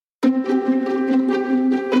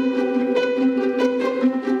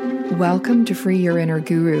Welcome to Free Your Inner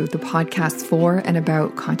Guru, the podcast for and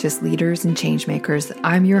about conscious leaders and changemakers.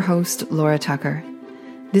 I'm your host, Laura Tucker.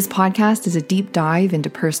 This podcast is a deep dive into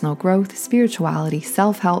personal growth, spirituality,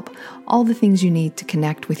 self-help, all the things you need to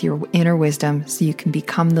connect with your inner wisdom so you can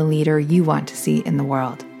become the leader you want to see in the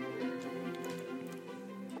world.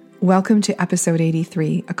 Welcome to episode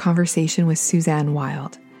 83, a conversation with Suzanne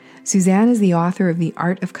Wild. Suzanne is the author of The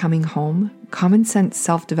Art of Coming Home, common sense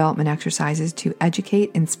self-development exercises to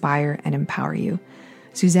educate, inspire, and empower you.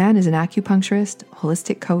 Suzanne is an acupuncturist,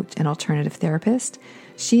 holistic coach, and alternative therapist.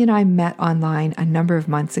 She and I met online a number of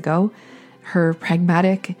months ago. Her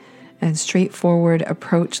pragmatic and straightforward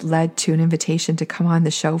approach led to an invitation to come on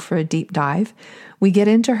the show for a deep dive. We get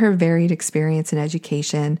into her varied experience in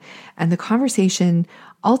education, and the conversation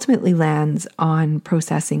ultimately lands on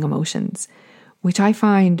processing emotions, which I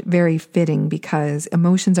find very fitting because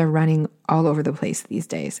emotions are running all over the place these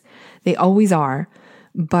days. They always are,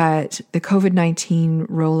 but the COVID-19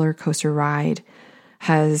 roller coaster ride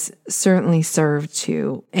has certainly served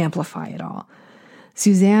to amplify it all.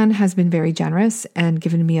 Suzanne has been very generous and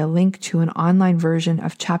given me a link to an online version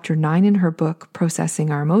of chapter 9 in her book, Processing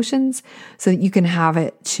Our Emotions, so that you can have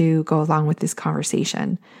it to go along with this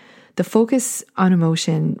conversation. The focus on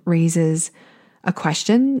emotion raises a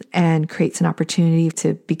question and creates an opportunity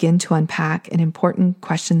to begin to unpack an important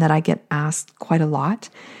question that I get asked quite a lot,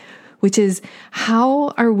 which is, how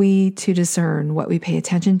are we to discern what we pay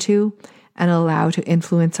attention to and allow to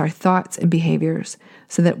influence our thoughts and behaviors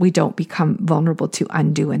so that we don't become vulnerable to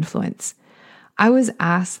undue influence? I was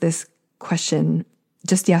asked this question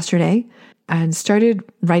just yesterday and started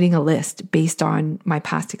writing a list based on my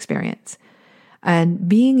past experience. And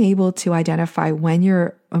being able to identify when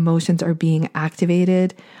your emotions are being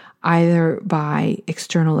activated either by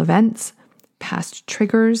external events, past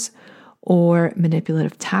triggers, or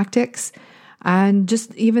manipulative tactics, and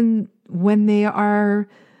just even when they are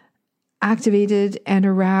activated and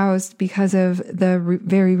aroused because of the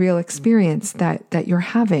very real experience that you're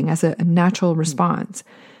having as a natural response.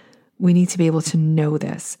 We need to be able to know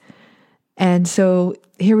this. And so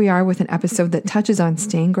here we are with an episode that touches on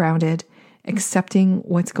staying grounded, accepting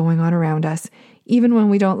what's going on around us, even when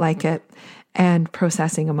we don't like it, and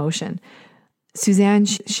processing emotion. Suzanne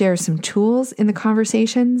shares some tools in the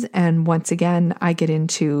conversations, and once again, I get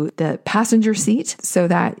into the passenger seat so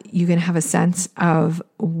that you can have a sense of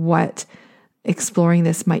what exploring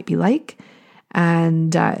this might be like,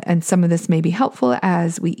 and some of this may be helpful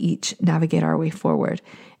as we each navigate our way forward.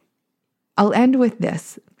 I'll end with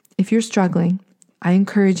this. If you're struggling, I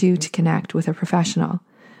encourage you to connect with a professional,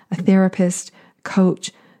 a therapist,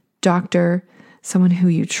 coach, doctor, someone who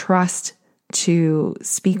you trust to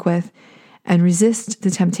speak with, and resist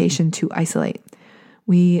the temptation to isolate.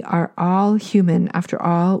 We are all human. After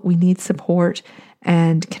all, we need support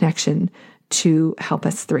and connection to help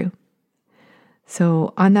us through.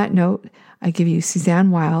 So on that note, I give you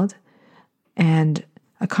Suzanne Wild and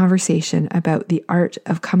a conversation about the art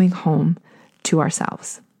of coming home to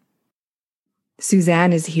ourselves.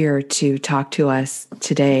 Suzanne is here to talk to us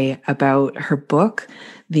today about her book,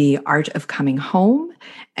 The Art of Coming Home,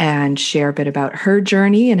 and share a bit about her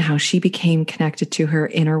journey and how she became connected to her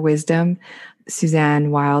inner wisdom. Suzanne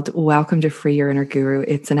Wild, welcome to Free Your Inner Guru.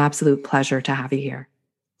 It's an absolute pleasure to have you here.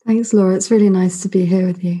 Thanks, Laura. It's really nice to be here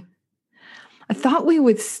with you. I thought we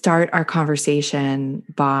would start our conversation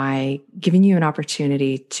by giving you an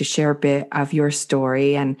opportunity to share a bit of your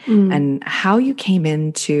story and how you came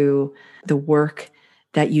into the work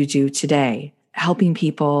that you do today, helping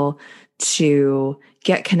people to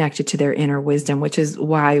get connected to their inner wisdom, which is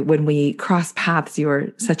why when we cross paths, you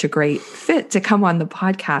were such a great fit to come on the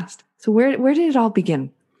podcast. So where did it all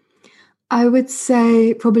begin? I would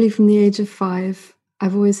say probably from the age of 5,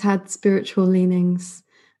 I've always had spiritual leanings,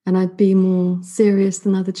 and I'd be more serious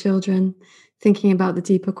than other children, thinking about the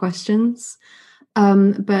deeper questions.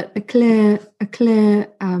 But a clear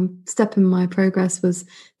step in my progress was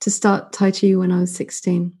to start Tai Chi when I was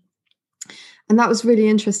 16. And that was really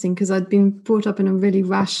interesting because I'd been brought up in a really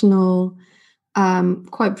rational,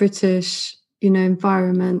 quite British,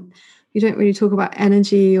 environment. You don't really talk about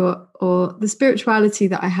energy or the spirituality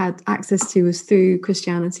that I had access to was through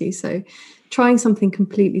Christianity. So trying something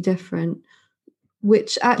completely different,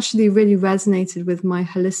 which actually really resonated with my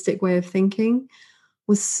holistic way of thinking,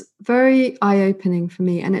 was very eye-opening for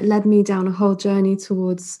me. And it led me down a whole journey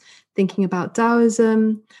towards thinking about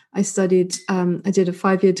Taoism. I did a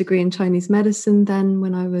 5-year degree in Chinese medicine then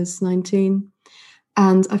when I was 19.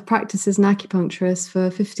 and I've practiced as an acupuncturist for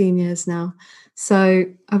 15 years now. So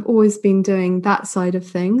I've always been doing that side of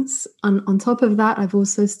things. On top of that, I've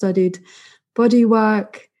also studied body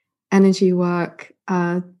work, energy work,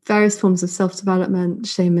 various forms of self-development,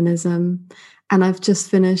 shamanism, and I've just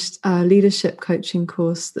finished a leadership coaching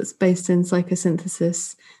course that's based in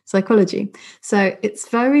psychosynthesis psychology. So it's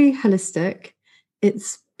very holistic.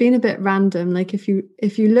 It's been a bit random. Like if you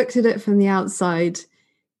looked at it from the outside,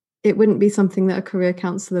 it wouldn't be something that a career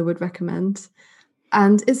counselor would recommend.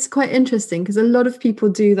 And it's quite interesting because a lot of people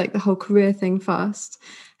do like the whole career thing first,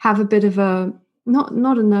 have a bit of a, not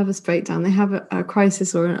a nervous breakdown, they have a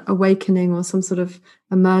crisis or an awakening or some sort of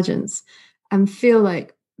emergence and feel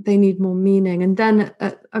like they need more meaning. And then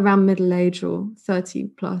around middle age or 30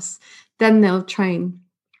 plus, then they'll train.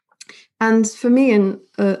 And for me and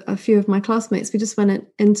a few of my classmates, we just went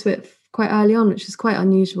into it quite early on, which is quite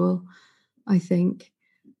unusual, I think.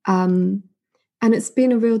 And it's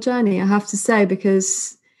been a real journey, I have to say,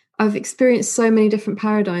 because I've experienced so many different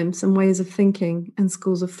paradigms and ways of thinking and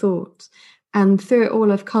schools of thought. And through it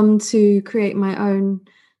all, I've come to create my own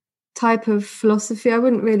type of philosophy. I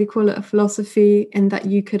wouldn't really call it a philosophy in that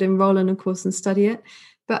you could enroll in a course and study it.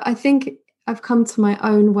 But I think I've come to my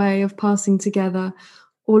own way of passing together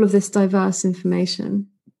all of this diverse information.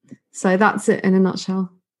 So that's it in a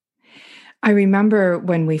nutshell. I remember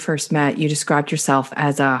when we first met, you described yourself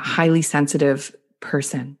as a highly sensitive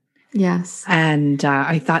person. Yes. And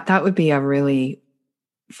I thought that would be a really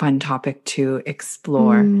fun topic to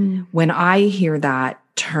explore. When I hear that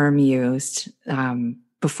term used,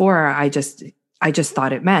 before I just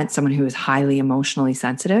thought it meant someone who is highly emotionally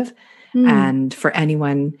sensitive. And for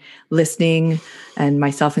anyone listening, and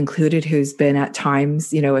myself included, who's been at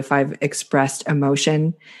times, if I've expressed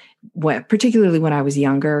emotion, particularly when I was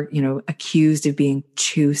younger, accused of being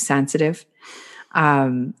too sensitive.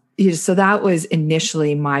 So that was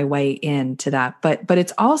initially my way into that. But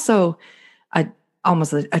it's also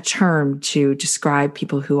almost a term to describe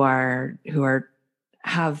people who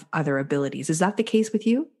have other abilities. Is that the case with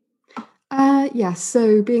you? Yes.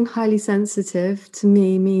 So being highly sensitive to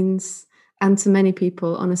me means, and to many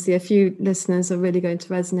people, honestly, a few listeners are really going to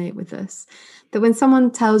resonate with this, that when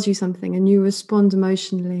someone tells you something and you respond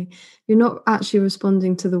emotionally, you're not actually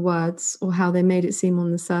responding to the words or how they made it seem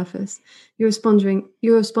on the surface. You're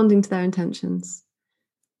responding to their intentions.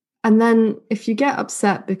 And then if you get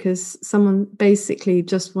upset because someone basically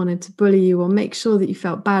just wanted to bully you or make sure that you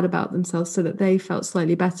felt bad about themselves so that they felt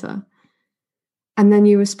slightly better, and then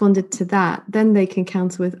you responded to that, then they can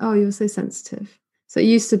counter with, oh, you're so sensitive. So it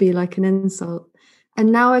used to be like an insult.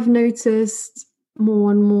 And now I've noticed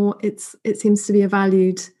more and more it seems to be a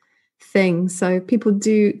valued thing. So people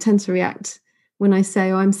do tend to react when I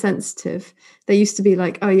say, oh, I'm sensitive. They used to be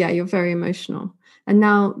like, oh, yeah, you're very emotional. And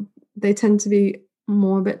now they tend to be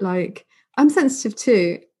more a bit like, I'm sensitive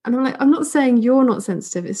too. And I'm like, I'm not saying you're not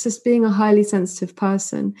sensitive. It's just being a highly sensitive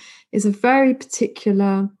person has a very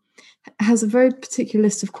particular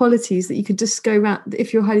list of qualities that you could just go around.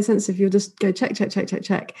 If you're highly sensitive, you'll just go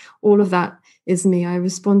check. All of that is me. I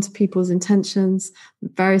respond to people's intentions. I'm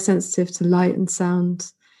very sensitive to light and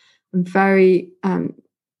sound. I'm very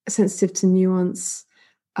sensitive to nuance.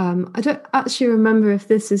 I don't actually remember if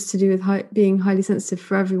this is to do with being highly sensitive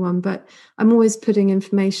for everyone, but I'm always putting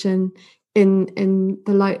information in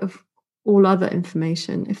the light of all other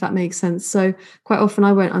information, if that makes sense. So quite often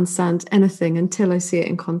I won't understand anything until I see it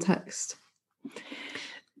in context.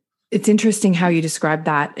 It's interesting how you describe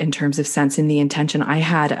that in terms of sense and the intention.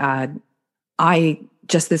 I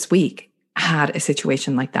just this week had a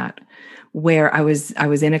situation like that where I was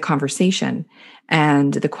in a conversation,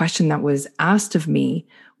 and the question that was asked of me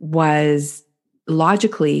was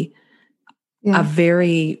logically a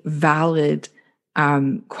very valid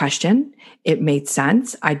question. It made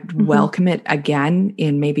sense. I'd welcome it again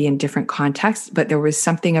in different contexts, but there was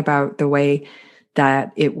something about the way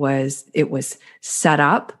that it was set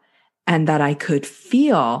up and that I could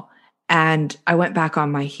feel, and I went back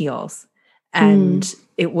on my heels. And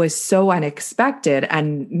it was so unexpected.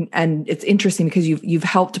 And it's interesting because you've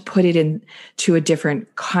helped put it into a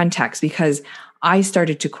different context, because I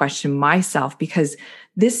started to question myself, because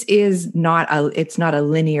this is it's not a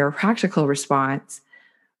linear practical response,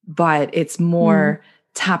 but it's more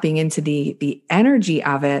tapping into the energy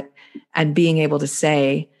of it and being able to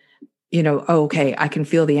say, oh, okay, I can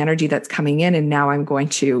feel the energy that's coming in, and now I'm going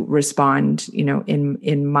to respond,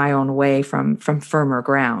 in my own way from firmer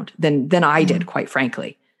ground than I did, quite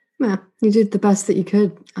frankly. Yeah, you did the best that you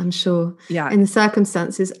could, I'm sure, in the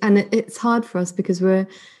circumstances. And it's hard for us because we're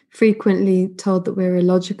frequently told that we're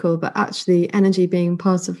illogical, but actually energy being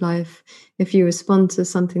part of life, if you respond to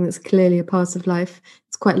something that's clearly a part of life,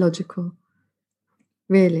 it's quite logical,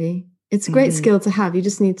 really. It's a great skill to have. You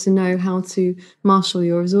just need to know how to marshal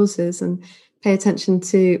your resources and pay attention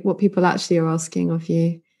to what people actually are asking of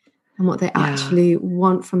you and what they actually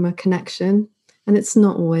want from a connection. And it's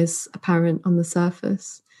not always apparent on the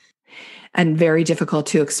surface. And very difficult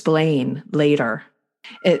to explain later.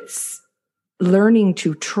 It's learning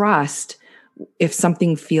to trust if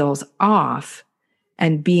something feels off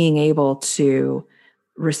and being able to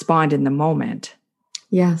respond in the moment.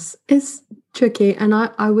 Yes, it's tricky. And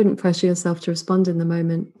I wouldn't pressure yourself to respond in the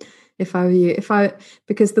moment if I were you.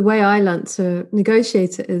 Because the way I learned to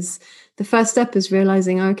negotiate it is the first step is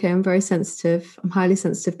realizing, okay, I'm very sensitive. I'm a highly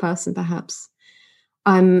sensitive person, perhaps.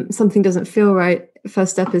 Something doesn't feel right.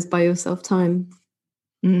 First step is buy yourself time.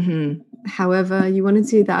 However you want to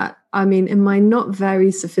do that. I mean, in my not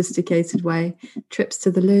very sophisticated way, trips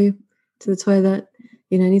to the loo, to the toilet,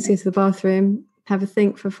 need to go to the bathroom, have a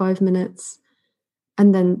think for 5 minutes,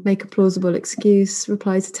 and then make a plausible excuse,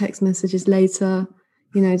 reply to text messages later,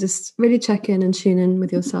 just really check in and tune in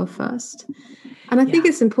with yourself first. And I think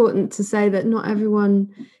it's important to say that not everyone,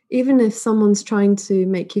 even if someone's trying to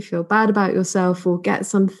make you feel bad about yourself or get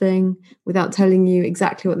something without telling you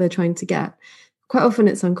exactly what they're trying to get, quite often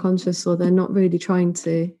it's unconscious or they're not really trying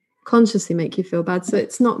to consciously make you feel bad. So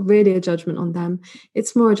it's not really a judgment on them.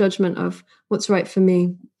 It's more a judgment of what's right for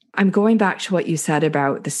me. I'm going back to what you said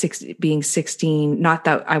about being 16, not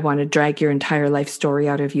that I want to drag your entire life story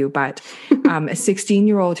out of you, but a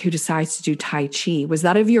 16-year-old who decides to do Tai Chi, was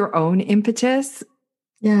that of your own impetus?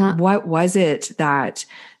 Yeah. What was it that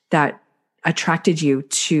attracted you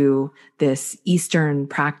to this Eastern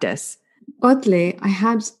practice? Oddly, I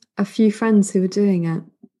had a few friends who were doing it,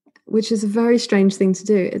 which is a very strange thing to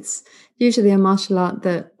do. It's usually a martial art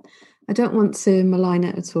that I don't want to malign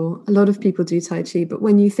it at all. A lot of people do Tai Chi, but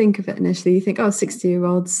when you think of it initially, you think,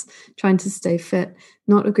 60-year-olds trying to stay fit,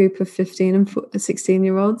 not a group of 15 and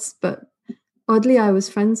 16-year-olds. But oddly, I was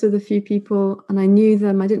friends with a few people and I knew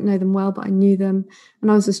them. I didn't know them well, but I knew them.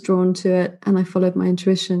 And I was just drawn to it and I followed my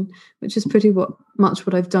intuition, which is pretty much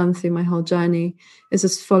what I've done through my whole journey, is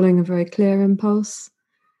just following a very clear impulse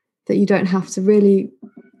that you don't have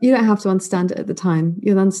to understand it at the time.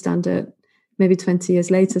 You'll understand it maybe 20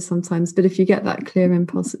 years later sometimes. But if you get that clear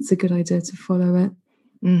impulse, it's a good idea to follow it.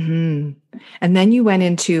 And then you went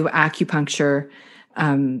into acupuncture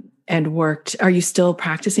and worked. Are you still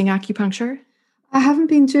practicing acupuncture? I haven't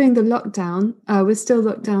been during the lockdown. We're still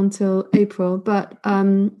locked down till April, but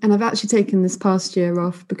and I've actually taken this past year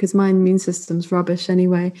off because my immune system's rubbish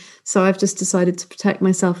anyway. So I've just decided to protect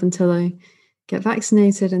myself until I get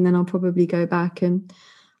vaccinated, and then I'll probably go back. And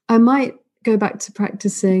I might go back to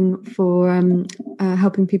practicing for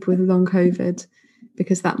helping people with long COVID,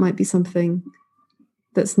 because that might be something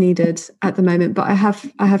that's needed at the moment. But I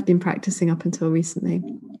have been practicing up until recently.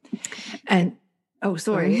 And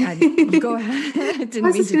sorry. Go ahead. I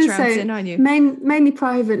didn't mean to trounce in on you. Mainly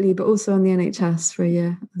privately, but also on the NHS for a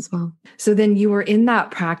year as well. So then you were in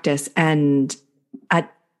that practice, and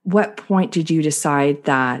at what point did you decide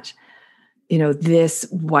that, this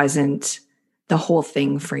wasn't the whole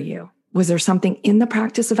thing for you? Was there something in the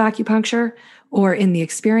practice of acupuncture or in the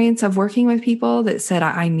experience of working with people that said,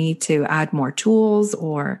 I need to add more tools,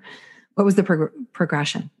 or what was the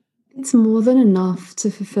progression? It's more than enough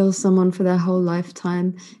to fulfill someone for their whole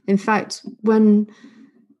lifetime. In fact, when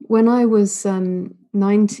I was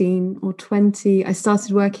 19 or 20, I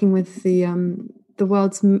started working with the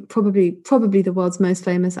world's probably the world's most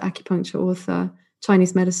famous acupuncture author,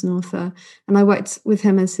 Chinese medicine author. And I worked with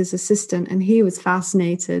him as his assistant, and he was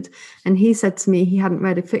fascinated. And he said to me he hadn't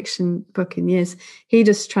read a fiction book in years. He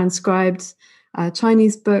just transcribed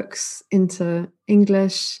Chinese books into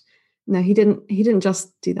English. No, he didn't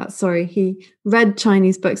just do that. Sorry. He read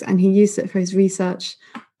Chinese books and he used it for his research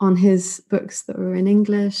on his books that were in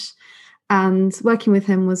English. And working with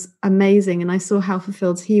him was amazing. And I saw how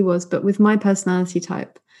fulfilled he was. But with my personality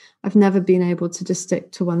type, I've never been able to just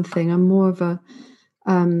stick to one thing. I'm more of a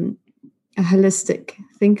holistic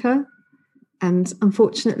thinker. And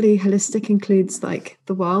unfortunately, holistic includes like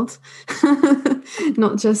the world,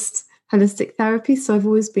 not just holistic therapy. So I've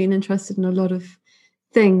always been interested in a lot of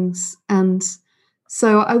things. And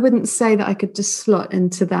so I wouldn't say that I could just slot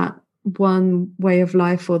into that one way of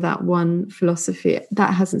life or that one philosophy.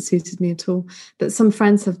 That hasn't suited me at all. But some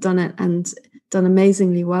friends have done it and done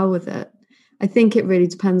amazingly well with it. I think it really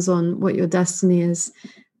depends on what your destiny is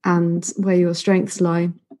and where your strengths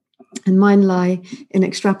lie. And mine lie in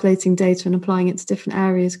extrapolating data and applying it to different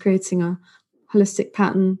areas, creating a holistic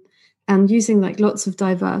pattern and using like lots of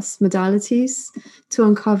diverse modalities to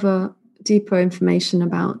uncover deeper information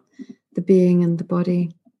about the being and the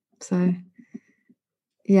body. So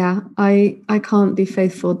yeah, I can't be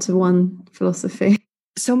faithful to one philosophy.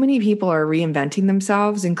 So many people are reinventing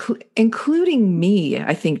themselves, including me,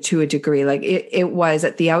 I think, to a degree. Like it was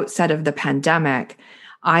at the outset of the pandemic,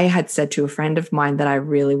 I had said to a friend of mine that I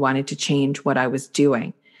really wanted to change what I was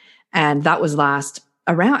doing. And that was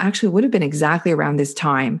actually would have been exactly around this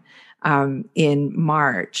time in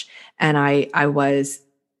March. And I was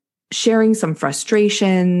sharing some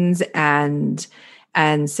frustrations and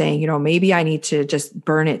saying, maybe I need to just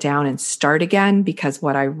burn it down and start again, because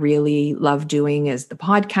what I really love doing is the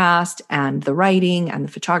podcast and the writing and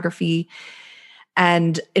the photography.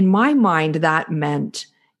 And in my mind, that meant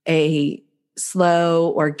a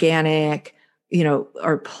slow, organic,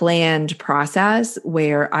 or planned process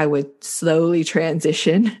where I would slowly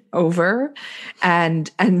transition over. And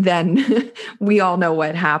then we all know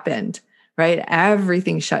what happened. Right?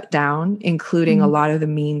 Everything shut down, including a lot of the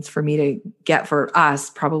means for me to get, for us,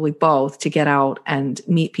 probably both, to get out and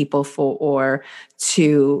meet people or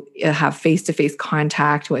to have face-to-face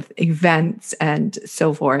contact with events and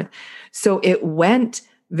so forth. So it went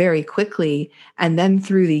very quickly. And then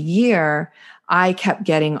through the year, I kept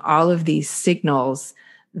getting all of these signals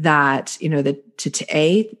that,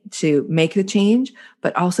 to make the change,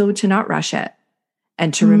 but also to not rush it.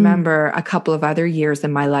 And to remember a couple of other years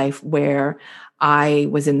in my life where I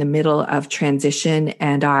was in the middle of transition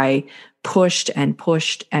and I pushed and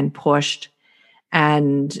pushed and pushed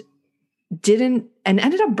and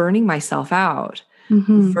ended up burning myself out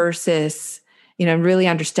versus, really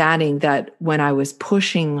understanding that when I was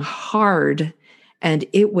pushing hard and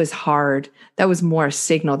it was hard, that was more a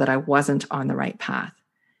signal that I wasn't on the right path.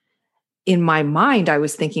 In my mind, I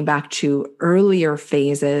was thinking back to earlier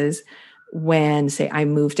phases when, say, I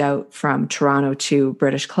moved out from Toronto to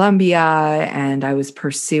British Columbia and I was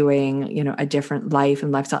pursuing, a different life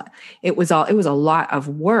and lifestyle. It was a lot of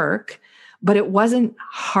work, but it wasn't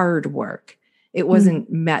hard work. It wasn't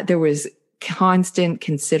there was constant,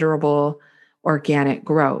 considerable organic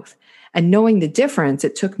growth. And knowing the difference,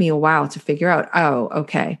 it took me a while to figure out, oh,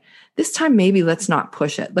 okay, this time maybe let's not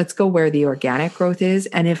push it. Let's go where the organic growth is.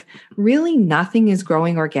 And if really nothing is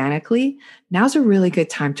growing organically, now's a really good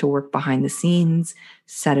time to work behind the scenes,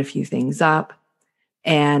 set a few things up,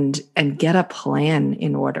 and get a plan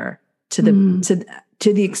in order to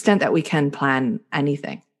the extent that we can plan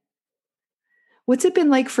anything. What's it been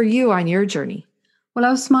like for you on your journey? Well,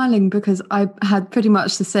 I was smiling because I had pretty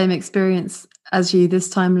much the same experience as you. This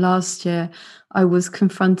time last year, I was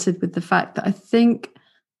confronted with the fact that I think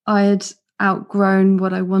I had outgrown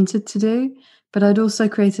what I wanted to do, but I'd also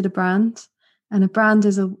created a brand, and a brand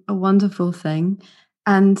is a wonderful thing.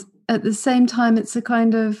 And at the same time, it's a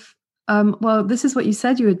kind of, this is what you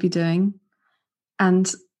said you would be doing.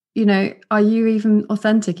 And, are you even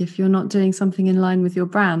authentic if you're not doing something in line with your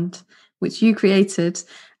brand, which you created?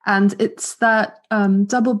 And it's that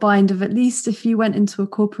double bind of, at least if you went into a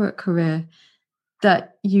corporate career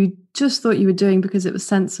that you just thought you were doing because it was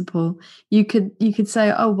sensible, you could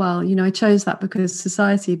say, oh, well, I chose that because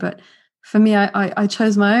society. But for me, I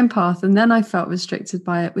chose my own path, and then I felt restricted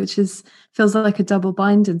by it, which feels like a double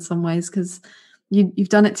bind in some ways, because you've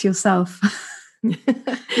done it to yourself.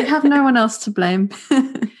 You have no one else to blame.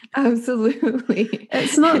 Absolutely.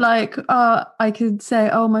 It's not like, I could say,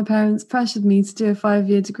 oh, my parents pressured me to do a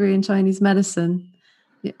 5-year degree in Chinese medicine.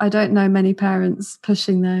 I don't know many parents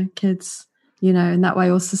pushing their kids, in that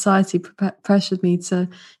way, or society pressured me to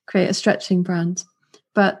create a stretching brand.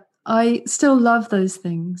 But I still love those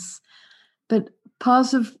things. But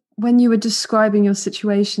part of when you were describing your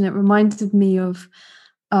situation, it reminded me of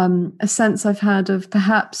a sense I've had of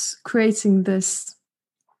perhaps creating this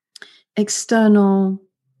external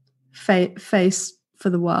face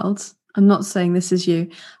for the world. I'm not saying this is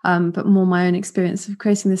you, but more my own experience of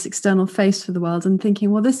creating this external face for the world and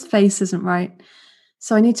thinking, well, this face isn't right,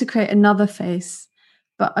 so I need to create another face,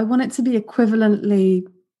 but I want it to be equivalently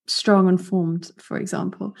strong and formed, for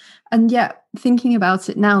example. And yet, thinking about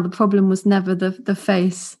it now, the problem was never the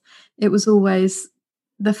face. It was always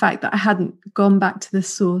the fact that I hadn't gone back to the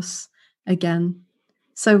source again.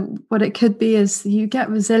 So what it could be is you get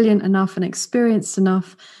resilient enough and experienced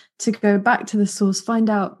enough to go back to the source, find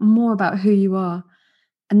out more about who you are,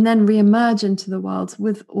 and then re-emerge into the world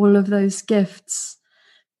with all of those gifts.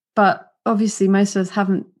 But obviously, most of us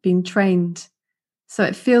haven't been trained. So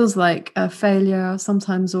it feels like a failure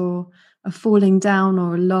sometimes, or a falling down,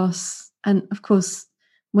 or a loss. And of course,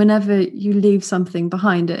 whenever you leave something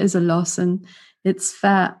behind, it is a loss. And it's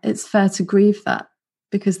fair to grieve that,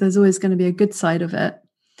 because there's always going to be a good side of it.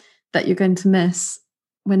 that you're going to miss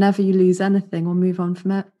whenever you lose anything or move on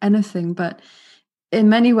from anything. But in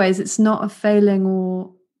many ways, it's not a failing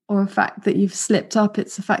or a fact that you've slipped up.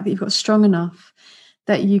 It's the fact that you've got strong enough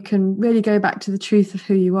that you can really go back to the truth of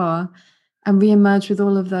who you are and re-emerge with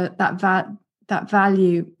all of that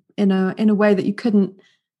value in a way that you couldn't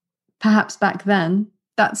perhaps back then.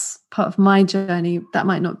 That's part of my journey. That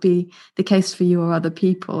might not be the case for you or other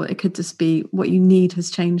people. It could just be what you need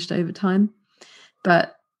has changed over time.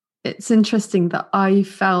 But it's interesting that I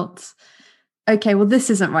felt, okay, well, this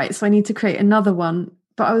isn't right, so I need to create another one.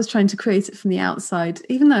 But I was trying to create it from the outside,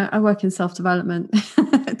 even though I work in self-development.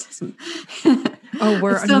 It doesn't.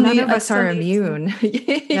 None of us are immune.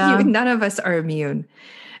 Yeah. None of us are immune.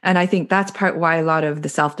 And I think that's part why a lot of the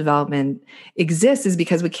self-development exists, is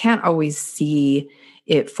because we can't always see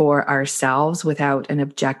it for ourselves without an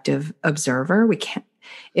objective observer. We can't.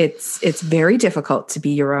 It's very difficult to be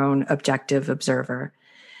your own objective observer.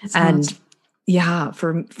 It's and hard. Yeah,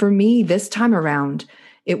 for me this time around,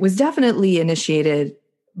 it was definitely initiated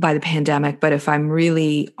by the pandemic. But if I'm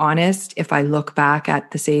really honest, if I look back at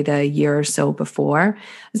the year or so before,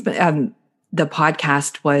 the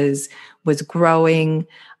podcast was growing.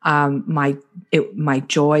 My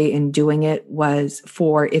joy in doing it was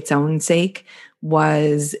for its own sake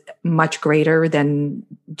was much greater than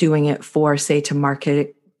doing it for, say, to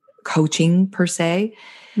market coaching per se.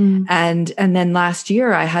 And then last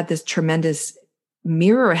year I had this tremendous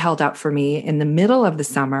mirror held up for me in the middle of the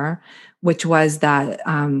summer, which was that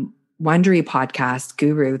Wondery podcast,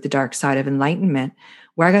 Guru, The Dark Side of Enlightenment,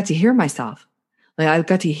 where I got to hear myself. Like, I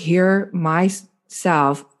got to hear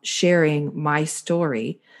myself sharing my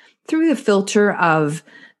story through the filter of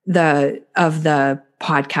the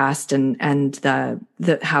podcast and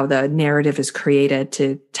the how the narrative is created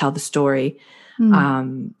to tell the story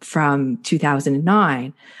from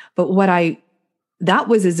 2009. But that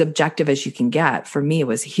was as objective as you can get. For me, it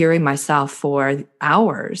was hearing myself for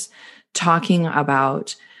hours talking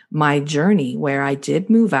about my journey, where I did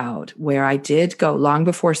move out, where I did go long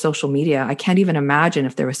before social media. I can't even imagine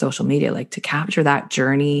if there was social media, like, to capture that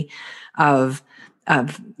journey of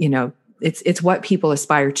it's what people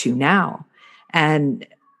aspire to now. And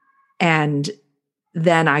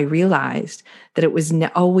then I realized that it was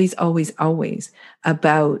always, always, always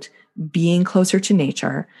about being closer to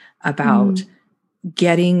nature, about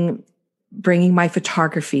bringing my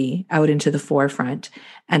photography out into the forefront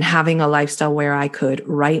and having a lifestyle where I could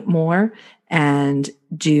write more and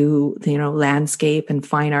do, landscape and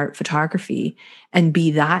fine art photography and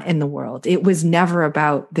be that in the world. It was never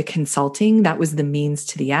about the consulting. That was the means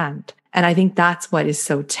to the end. And I think that's what is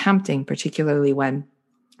so tempting, particularly when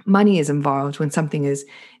money is involved, when something is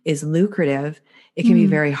lucrative. It can be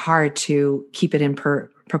very hard to keep it in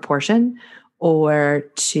proportion, or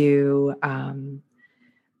to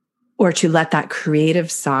let that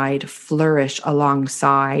creative side flourish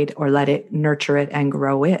alongside, or let it nurture it and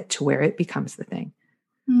grow it to where it becomes the thing.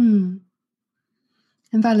 And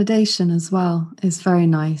validation as well is very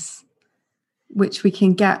nice, which we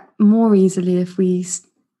can get more easily if we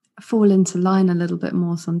fall into line a little bit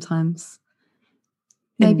more sometimes.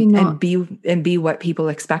 Maybe not. And be what people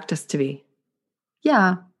expect us to be.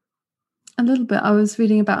 Yeah, a little bit. I was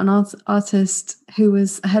reading about an artist who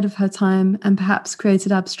was ahead of her time and perhaps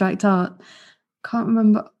created abstract art. Can't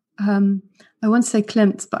remember. I want to say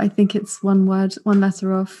Klimt, but I think it's one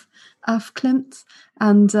letter off. Af Klimt.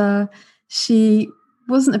 And she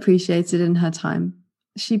wasn't appreciated in her time.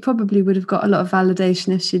 She probably would have got a lot of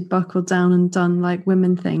validation if she'd buckled down and done like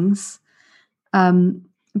women things.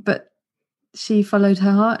 But she followed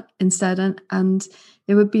her heart instead. And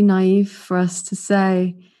it would be naive for us to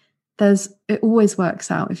say it always works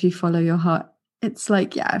out if you follow your heart. It's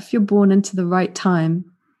like, yeah, if you're born into the right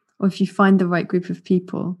time, or if you find the right group of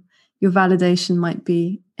people, your validation might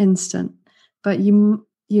be instant. But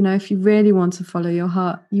if you really want to follow your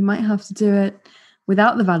heart, you might have to do it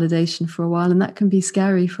without the validation for a while. And that can be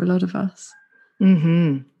scary for a lot of us.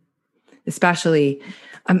 Mm-hmm. Especially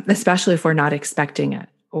if we're not expecting it,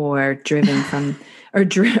 or driven from, or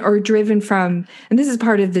driven from, and this is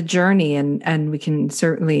part of the journey, and we can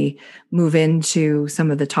certainly move into some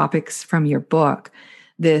of the topics from your book.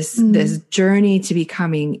 This journey to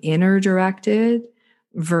becoming inner directed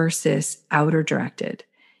versus outer directed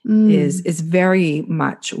is very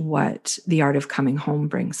much what The Art of Coming Home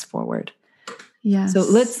brings forward. Yes. So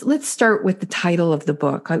let's start with the title of the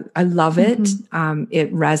book. I love it.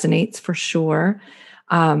 It resonates for sure.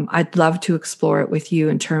 I'd love to explore it with you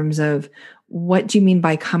in terms of, what do you mean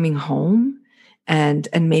by coming home, and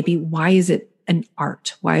maybe why is it an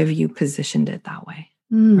art? Why have you positioned it that way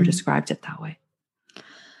or described it that way?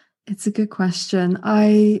 It's a good question.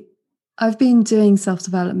 I I've been doing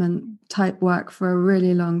self-development type work for a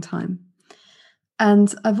really long time.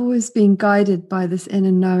 And I've always been guided by this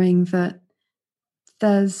inner knowing that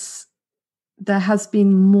there has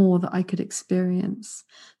been more that I could experience.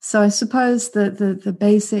 So I suppose that the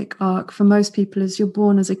basic arc for most people is you're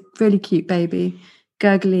born as a really cute baby,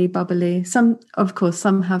 gurgly, bubbly. Some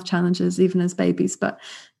have challenges even as babies, but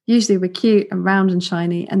usually we're cute and round and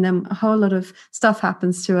shiny. And then a whole lot of stuff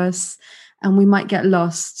happens to us and we might get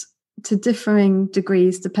lost to differing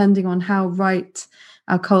degrees, depending on how right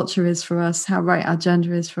our culture is for us, how right our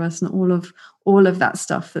gender is for us, and all of that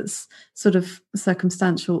stuff that's sort of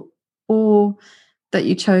circumstantial, or that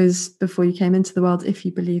you chose before you came into the world, if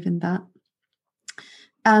you believe in that.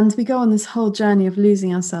 And we go on this whole journey of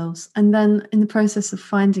losing ourselves. And then in the process of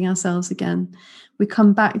finding ourselves again, we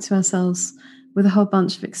come back to ourselves with a whole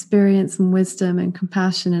bunch of experience and wisdom and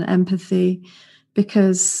compassion and empathy.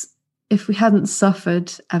 Because if we hadn't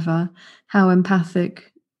suffered ever, how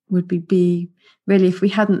empathic would we be? Really, if we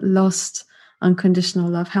hadn't lost unconditional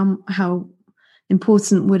love, how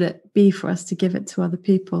important would it be for us to give it to other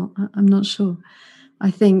people? I'm not sure.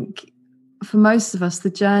 I think for most of us, the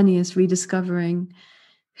journey is rediscovering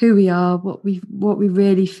who we are, what we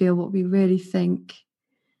really feel, what we really think.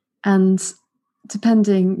 And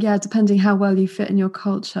depending how well you fit in your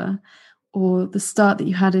culture or the start that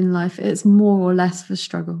you had in life, it's more or less of a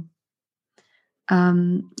struggle.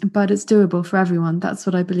 But it's doable for everyone. That's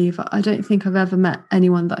what I believe. I don't think I've ever met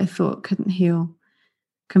anyone that I thought couldn't heal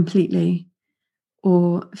completely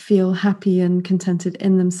or feel happy and contented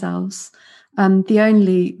in themselves. The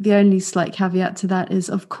only slight caveat to that is,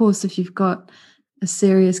 of course, if you've got a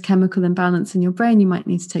serious chemical imbalance in your brain, you might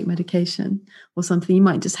need to take medication or something. You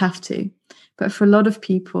might just have to. But for a lot of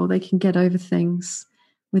people, they can get over things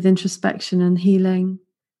with introspection and healing.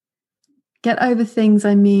 Get over things,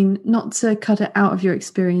 I mean, not to cut it out of your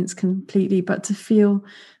experience completely, but to feel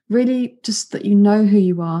really just that you know who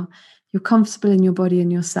you are. You're comfortable in your body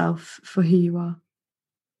and yourself for who you are.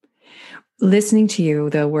 Listening to you,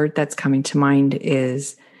 the word that's coming to mind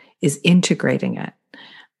is integrating it.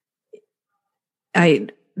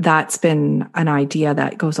 That's been an idea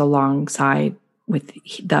that goes alongside with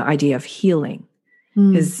the idea of healing.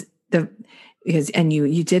 And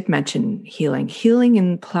you did mention healing. Healing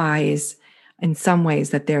implies in some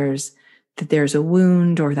ways that there's a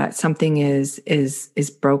wound or that something is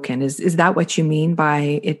broken. Is that what you mean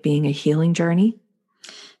by it being a healing journey?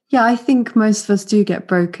 Yeah, I think most of us do get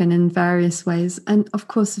broken in various ways. And of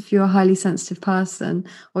course, if you're a highly sensitive person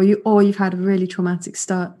or you've had a really traumatic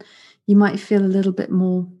start, you might feel a little bit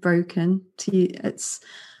more broken to you. It's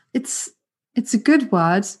a good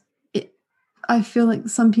word. I feel like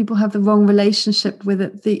some people have the wrong relationship with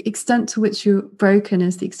it. The extent to which you're broken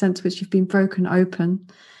is the extent to which you've been broken open.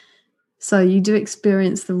 So you do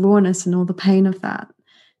experience the rawness and all the pain of that.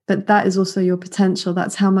 But that is also your potential.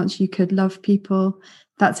 That's how much you could love people.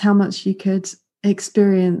 That's how much you could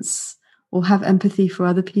experience or have empathy for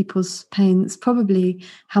other people's pain. It's probably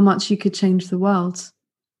how much you could change the world.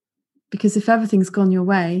 Because if everything's gone your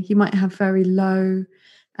way, you might have very low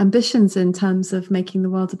ambitions in terms of making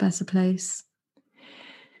the world a better place.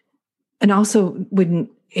 And also,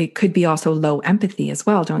 it could be also low empathy as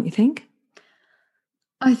well, don't you think?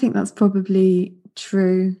 I think that's probably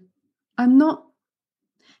true. Empathy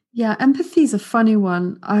is a funny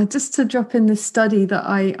one. Just to drop in this study that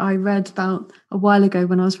I read about a while ago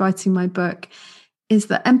when I was writing my book, is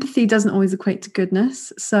that empathy doesn't always equate to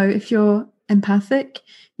goodness. So if you're empathic,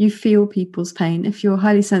 you feel people's pain. If you're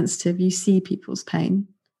highly sensitive, you see people's pain.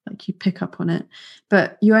 Like you pick up on it,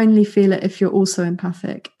 but you only feel it if you're also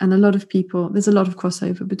empathic. And a lot of people, there's a lot of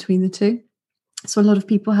crossover between the two. So a lot of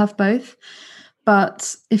people have both.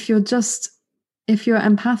 But if you're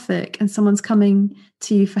empathic and someone's coming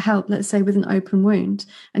to you for help, let's say with an open wound,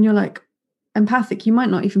 and you're like empathic, you might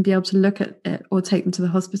not even be able to look at it or take them to the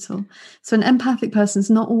hospital. So an empathic person is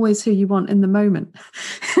not always who you want in the moment.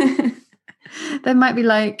 They might be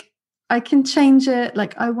like, I can change it.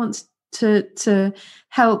 Like I want to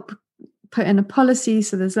help put in a policy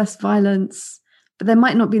so there's less violence, but they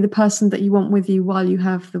might not be the person that you want with you while you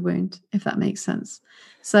have the wound, if that makes sense.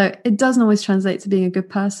 So it doesn't always translate to being a good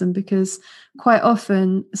person, because quite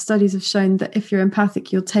often studies have shown that if you're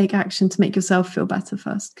empathic, you'll take action to make yourself feel better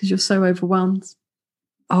first because you're so overwhelmed.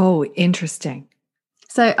 Oh, interesting.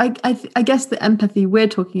 So I guess the empathy we're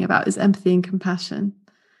talking about is empathy and compassion.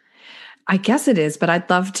 I guess it is, but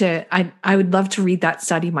I would love to read that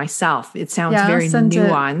study myself. It sounds very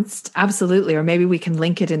nuanced. Absolutely. Or maybe we can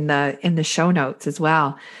link it in the show notes as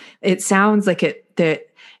well. It sounds like it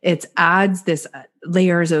adds this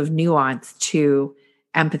layers of nuance to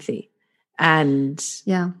empathy. And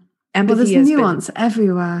yeah, Well, there's Empathy has been... nuance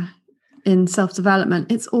everywhere in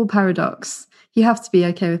self-development. It's all paradox. You have to be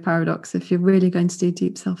okay with paradox if you're really going to do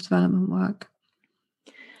deep self-development work.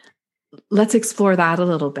 Let's explore that a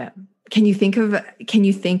little bit. Can you think of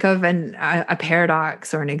a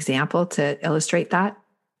paradox or an example to illustrate that?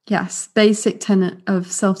 Yes, basic tenet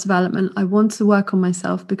of self-development. I want to work on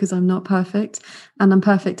myself because I'm not perfect, and I'm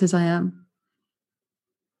perfect as I am.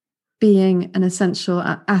 Being an essential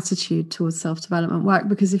attitude towards self-development work,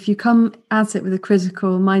 because if you come at it with a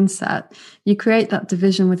critical mindset, you create that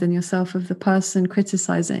division within yourself of the person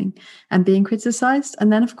criticizing and being criticized.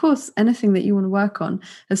 And then, of course, anything that you want to work on,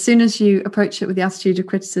 as soon as you approach it with the attitude of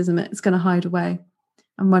criticism, it's going to hide away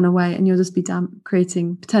and run away, and you'll just be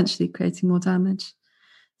potentially creating more damage.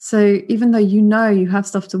 So even though you have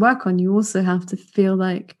stuff to work on, you also have to feel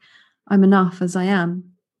like I'm enough as I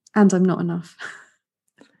am, and I'm not enough.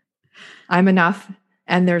 I'm enough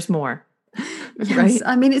and there's more. Yes. Right?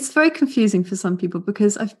 I mean, it's very confusing for some people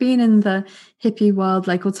because I've been in the hippie world,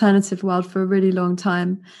 like alternative world, for a really long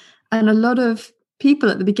time. And a lot of people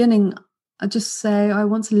at the beginning just say, I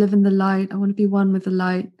want to live in the light. I want to be one with the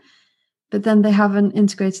light. But then they haven't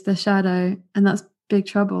integrated their shadow, and that's big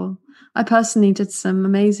trouble. I personally did some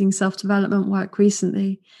amazing self-development work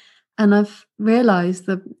recently, and I've realized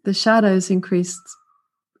that the shadows increased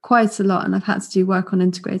quite a lot, and I've had to do work on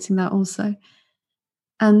integrating that also.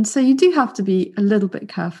 And so you do have to be a little bit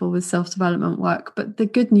careful with self-development work, but the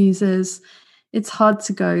good news is it's hard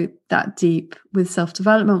to go that deep with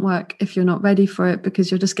self-development work if you're not ready for it, because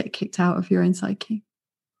you'll just get kicked out of your own psyche.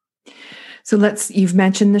 So you've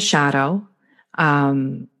mentioned the shadow.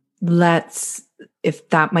 If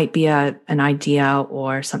that might be an idea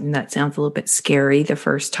or something that sounds a little bit scary the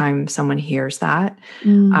first time someone hears that,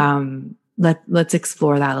 let's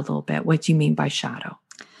explore that a little bit. What do you mean by shadow?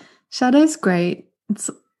 Shadow's great.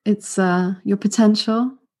 It's your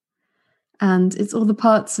potential, and it's all the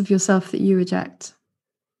parts of yourself that you reject.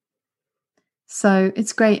 So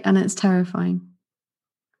it's great, and it's terrifying,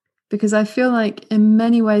 because I feel like in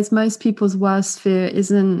many ways, most people's worst fear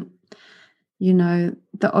isn't,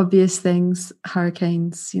 the obvious things,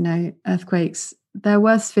 hurricanes, earthquakes. Their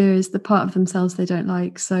worst fear is the part of themselves they don't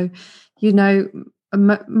like. So,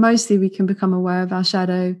 mostly we can become aware of our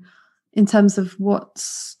shadow in terms of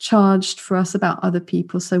what's charged for us about other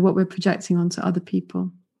people. So what we're projecting onto other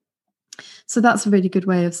people. So that's a really good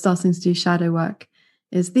way of starting to do shadow work,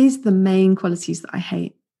 is these are the main qualities that I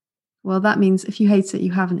hate. Well, that means if you hate it,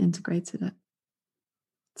 you haven't integrated it.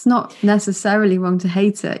 It's not necessarily wrong to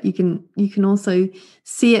hate it. You can also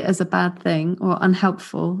see it as a bad thing or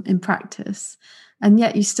unhelpful in practice. And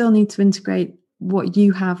yet you still need to integrate what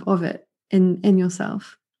you have of it in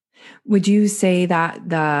yourself. Would you say that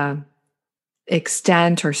the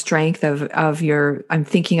extent or strength of your, I'm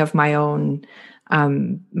thinking of my own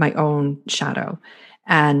shadow,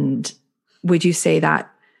 and would you say that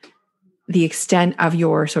the extent of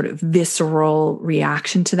your sort of visceral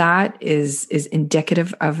reaction to that is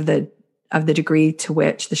indicative of the degree to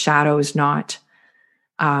which the shadow is not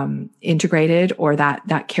integrated, or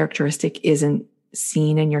that characteristic isn't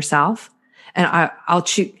seen in yourself? And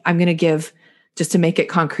I'm going to give, just to make it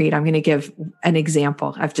concrete, I'm going to give an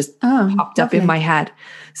example. I've just popped up in my head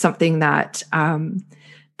something that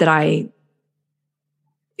I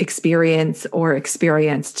experienced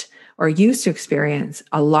or used to experience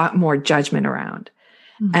a lot more judgment around.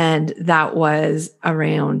 Mm-hmm. And that was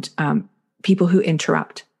around people who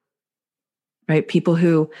interrupt, right? People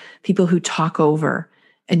who talk over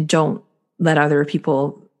and don't let other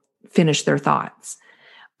people finish their thoughts.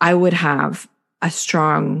 I would have a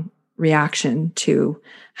strong reaction to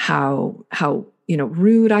how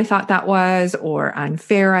rude I thought that was, or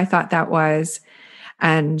unfair I thought that was.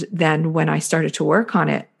 And then when I started to work on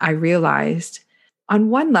it, I realized on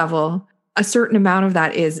one level, a certain amount of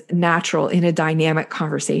that is natural in a dynamic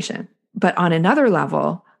conversation. But on another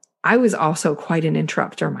level, I was also quite an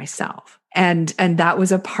interrupter myself. And that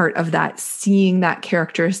was a part of that, seeing that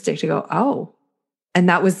characteristic to go, oh, and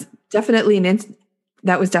that was definitely an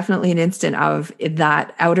instant of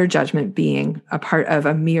that outer judgment being a part of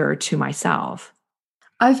a mirror to myself.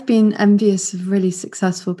 I've been envious of really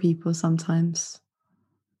successful people sometimes,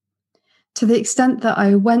 to the extent that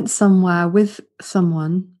I went somewhere with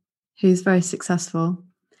someone who's very successful,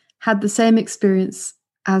 had the same experience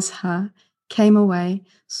as her, came away,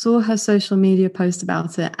 saw her social media post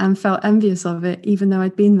about it, and felt envious of it, even though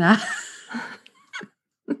I'd been there.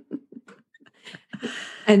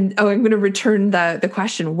 And I'm going to return the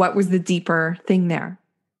question. What was the deeper thing there?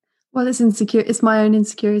 Well, it's insecure. It's my own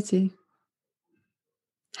insecurity.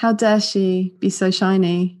 How dare she be so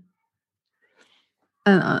shiny?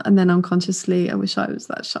 And then unconsciously, I wish I was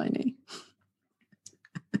that shiny.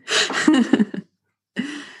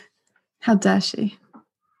 How dare she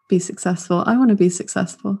be successful? I want to be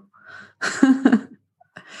successful.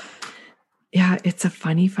 Yeah, it's a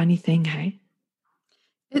funny thing, hey?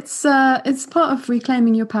 It's part of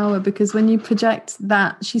reclaiming your power, because when you project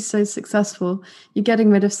that she's so successful, you're getting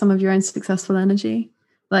rid of some of your own successful energy.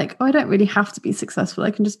 Like, oh, I don't really have to be successful.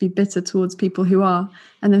 I can just be bitter towards people who are,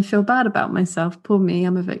 and then feel bad about myself. Poor me,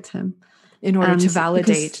 I'm a victim. In order to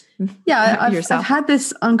validate yourself. I've had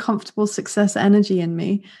this uncomfortable success energy in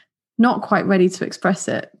me, not quite ready to express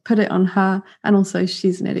it, put it on her, and also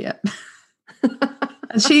she's an idiot.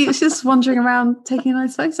 And she's just wandering around taking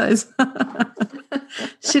nice photos.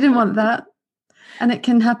 She didn't want that. And it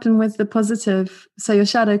can happen with the positive. So your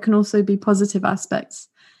shadow can also be positive aspects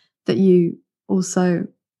that you also,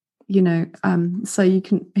 so you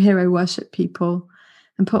can hero worship people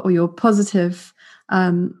and put all your positive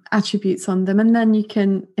attributes on them. And then you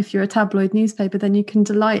can, if you're a tabloid newspaper, then you can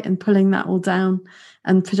delight in pulling that all down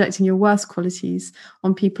and projecting your worst qualities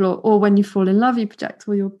on people. Or when you fall in love, you project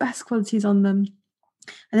all your best qualities on them.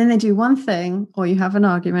 And then they do one thing, or you have an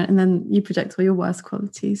argument, and then you project all your worst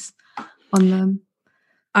qualities on them.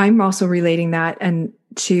 I'm also relating that and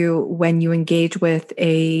to when you engage with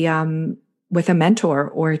a mentor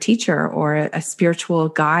or a teacher or a spiritual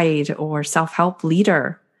guide or self-help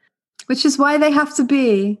leader. Which is why they have to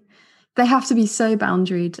be so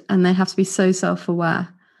boundaried, and they have to be so self-aware,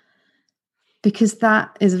 because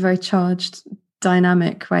that is a very charged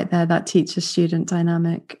dynamic right there, that teacher-student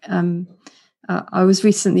dynamic. I was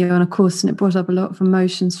recently on a course, and it brought up a lot of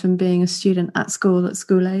emotions from being a student at school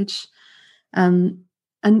age. And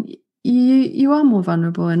you are more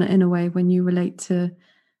vulnerable in a way when you relate to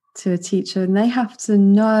a teacher, and they have to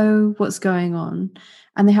know what's going on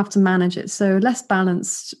and they have to manage it. So a less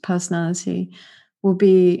balanced personality will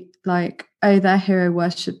be like, oh, they're hero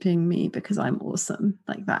worshipping me because I'm awesome,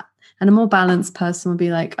 like that. And a more balanced person will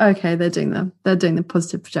be like, okay, they're doing the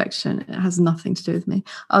positive projection. It has nothing to do with me.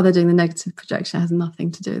 Oh, they're doing the negative projection. It has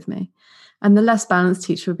nothing to do with me. And the less balanced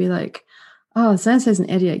teacher will be like, oh, so-and-so's an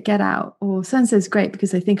idiot, get out. Or so-and-so's great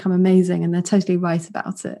because they think I'm amazing and they're totally right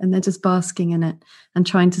about it. And they're just basking in it and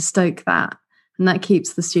trying to stoke that. And that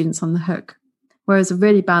keeps the students on the hook. Whereas a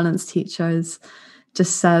really balanced teacher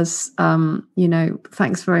just says,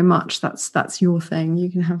 thanks very much. That's your thing. You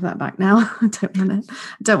can have that back now. I don't want it.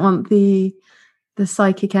 I don't want the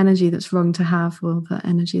psychic energy that's wrong to have, or the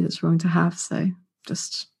energy that's wrong to have. So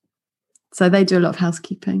they do a lot of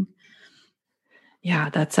housekeeping. Yeah,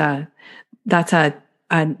 that's a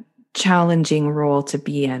challenging role to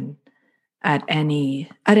be in at any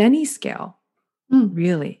scale,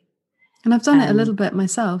 really. And I've done it a little bit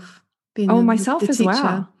myself. Myself as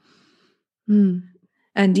well.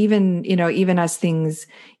 And even as things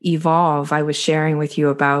evolve, I was sharing with you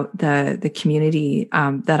about the community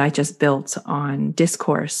that I just built on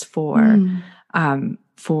Discourse for the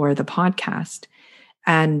podcast.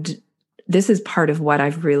 And this is part of what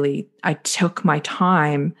I took my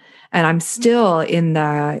time, and I'm still in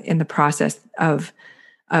the process of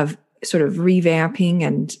sort of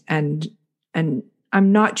revamping and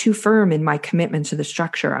I'm not too firm in my commitment to the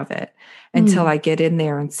structure of it until I get in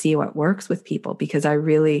there and see what works with people, because I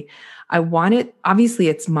want it. Obviously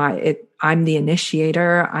I'm the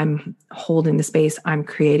initiator. I'm holding the space. I'm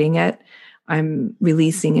creating it. I'm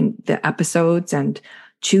releasing the episodes and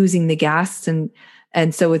choosing the guests.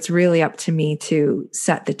 And so it's really up to me to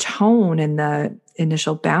set the tone and the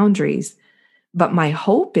initial boundaries. But my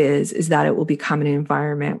hope is that it will become an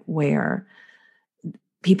environment where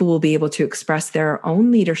people will be able to express their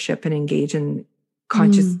own leadership and engage in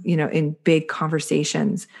conscious, in big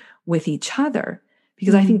conversations with each other.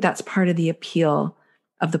 Because I think that's part of the appeal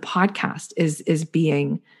of the podcast is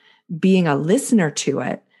being a listener to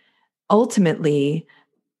it. Ultimately,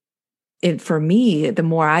 for me, the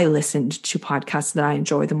more I listened to podcasts that I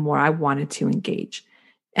enjoy, the more I wanted to engage.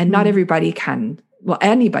 And not everybody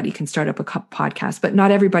anybody can start up a podcast, but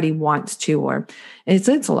not everybody wants to, or it's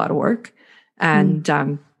a lot of work. And,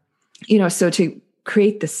 so to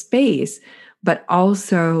create the space, but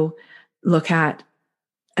also look at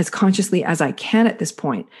as consciously as I can at this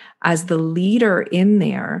point, as the leader in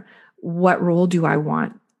there, what role do I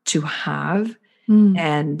want to have,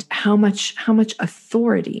 and how much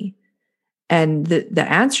authority? And the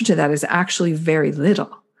answer to that is actually very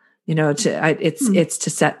little. It's to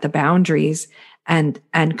set the boundaries and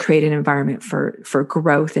create an environment for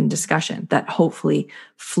growth and discussion that hopefully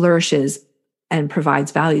flourishes and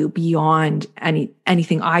provides value beyond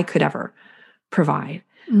anything I could ever provide.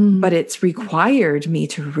 but it's required me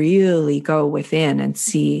to really go within and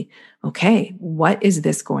see, okay, what is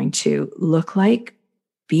this going to look like,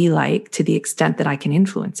 be like, to the extent that I can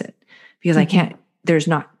influence it? Because I can't,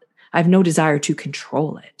 I have no desire to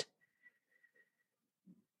control it.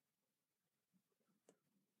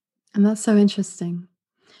 And that's so interesting,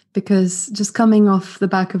 because just coming off the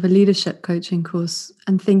back of a leadership coaching course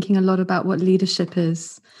and thinking a lot about what leadership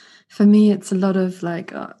is, for me, it's a lot of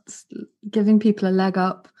like giving people a leg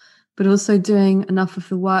up, but also doing enough of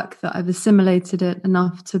the work that I've assimilated it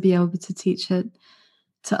enough to be able to teach it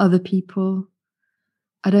to other people.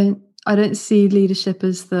 I don't see leadership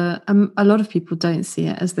as a lot of people don't see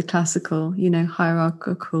it as the classical,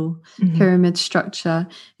 hierarchical pyramid structure.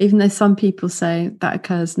 Even though some people say that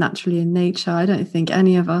occurs naturally in nature, I don't think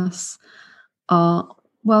any of us are.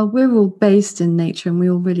 Well, we're all based in nature and we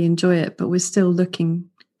all really enjoy it, but we're still looking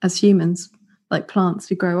as humans, like plants,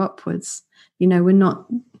 we grow upwards. We're not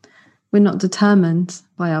determined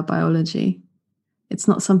by our biology. It's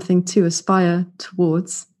not something to aspire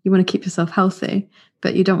towards. You want to keep yourself healthy,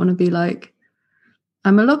 but you don't want to be like,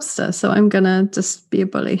 I'm a lobster, so I'm going to just be a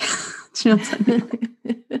bully. Do you know what I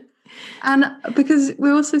mean? And because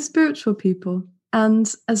we're also spiritual people.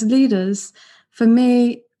 And as leaders, for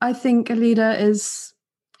me, I think a leader is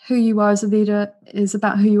who you are as a leader is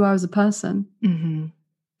about who you are as a person. Mm-hmm.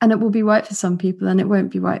 And it will be right for some people and it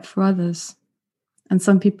won't be right for others. And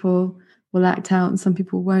some people will act out and some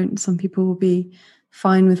people won't. Some people will be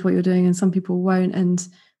fine with what you're doing and some people won't. And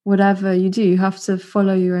whatever you do, you have to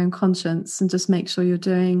follow your own conscience and just make sure you're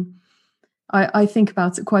doing. I think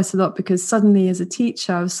about it quite a lot, because suddenly as a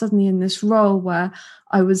teacher, I was suddenly in this role where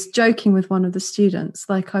I was joking with one of the students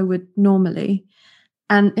like I would normally.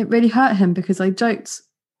 And it really hurt him because I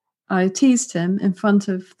teased him in front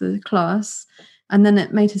of the class, and then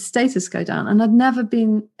it made his status go down. And I'd never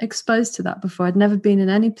been exposed to that before. I'd never been in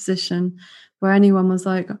any position where anyone was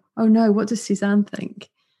like, oh no, what does Suzanne think?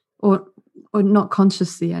 Or not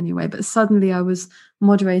consciously anyway, but suddenly I was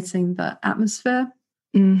moderating the atmosphere.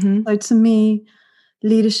 Mm-hmm. So to me,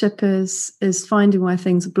 leadership is finding where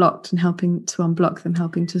things are blocked and helping to unblock them,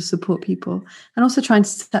 helping to support people, and also trying to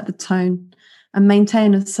set the tone and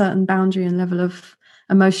maintain a certain boundary and level of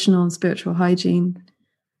emotional and spiritual hygiene,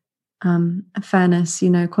 fairness,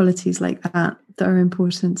 qualities like that are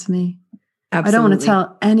important to me. Absolutely. I don't want to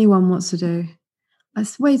tell anyone what to do.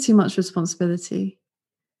 That's way too much responsibility.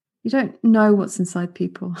 You don't know what's inside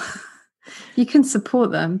people. You can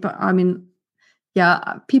support them, but I mean,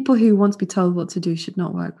 yeah, people who want to be told what to do should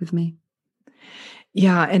not work with me.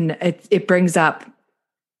 Yeah, and it brings up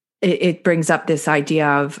this idea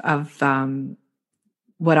of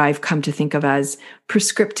what I've come to think of as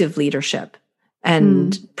prescriptive leadership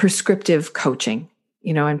and prescriptive coaching,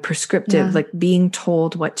 and prescriptive, like being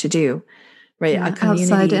told what to do, right? Yeah, a community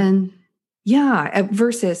outside in. Yeah,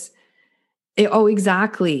 versus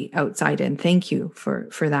exactly, outside in. Thank you for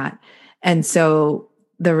that. And so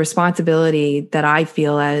the responsibility that I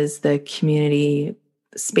feel as the community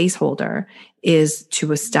space holder is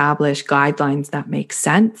to establish guidelines that make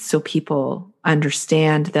sense so people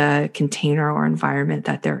understand the container or environment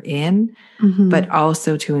that they're in, but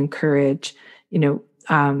also to encourage,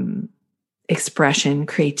 expression,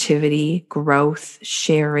 creativity, growth,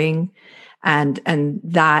 sharing, and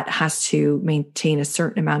that has to maintain a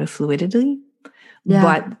certain amount of fluidity.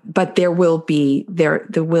 Yeah. But there will be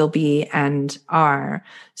and are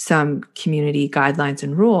some community guidelines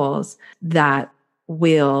and rules that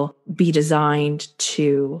will be designed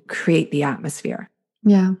to create the atmosphere.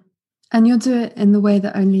 Yeah. And you'll do it in the way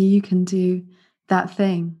that only you can do that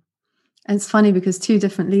thing. And it's funny because two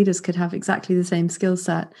different leaders could have exactly the same skill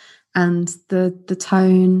set, and the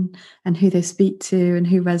tone and who they speak to and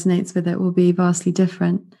who resonates with it will be vastly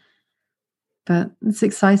different. But it's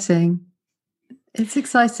exciting. It's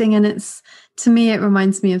exciting, and to me, it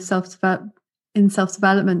reminds me of self-development.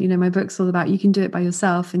 My book's all about you can do it by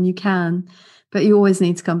yourself, and you can, but you always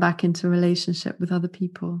need to come back into a relationship with other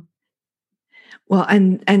people. Well,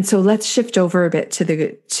 and so let's shift over a bit to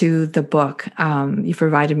the book. You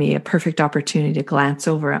provided me a perfect opportunity to glance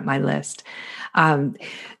over at my list.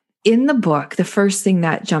 In the book, the first thing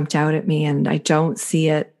that jumped out at me, and I don't see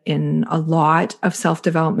it in a lot of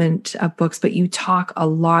self-development books, but you talk a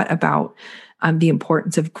lot about the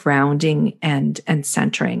importance of grounding and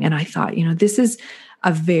centering. And I thought, this is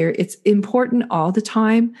it's important all the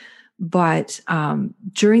time, but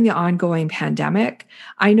during the ongoing pandemic,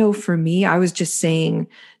 I know for me, I was just saying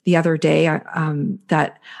the other day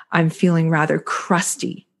that I'm feeling rather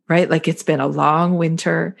crusty, right? Like it's been a long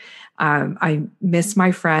winter. I miss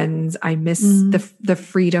my friends. I miss the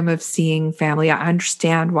freedom of seeing family. I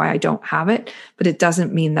understand why I don't have it, but it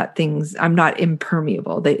doesn't mean that I'm not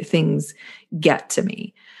impermeable. Things get to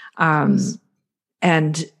me.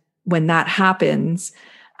 And when that happens,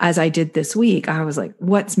 as I did this week, I was like,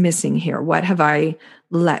 what's missing here? What have I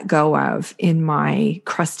let go of in my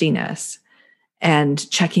crustiness? And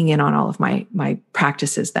checking in on all of my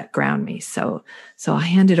practices that ground me. So I'll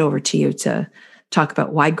hand it over to you to talk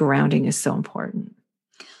about why grounding is so important.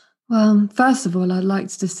 Well, first of all, I'd like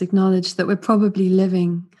to just acknowledge that we're probably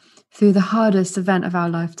living through the hardest event of our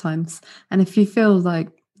lifetimes. And if you feel like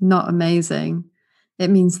not amazing, it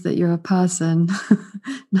means that you're a person,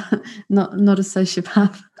 not a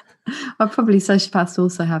sociopath. Or probably sociopaths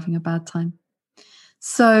also having a bad time.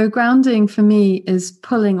 So grounding for me is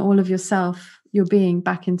pulling all of yourself, your being,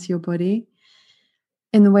 back into your body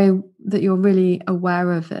in the way that you're really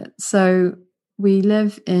aware of it. So we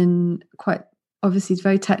live in quite obviously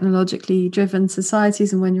very technologically driven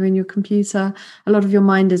societies, and when you're in your computer, a lot of your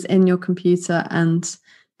mind is in your computer and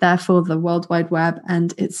therefore the World Wide Web,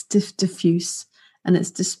 and it's diffuse and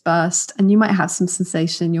it's dispersed, and you might have some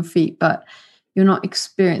sensation in your feet, but you're not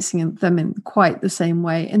experiencing them in quite the same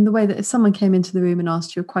way, in the way that if someone came into the room and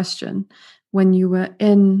asked you a question when you were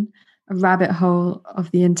in a rabbit hole of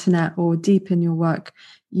the internet or deep in your work,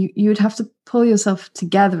 you would have to pull yourself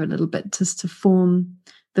together a little bit just to form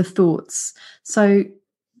the thoughts. So,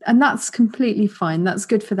 and that's completely fine. That's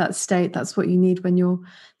good for that state. That's what you need when you're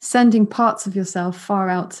sending parts of yourself far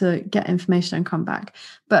out to get information and come back.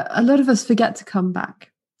 But a lot of us forget to come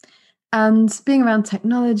back. And being around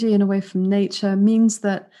technology and away from nature means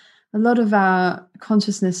that a lot of our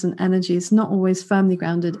consciousness and energy is not always firmly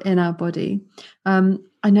grounded in our body.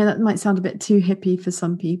 I know that might sound a bit too hippie for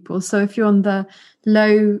some people. So if you're on the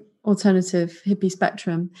low alternative hippie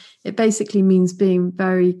spectrum, it basically means being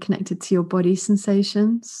very connected to your body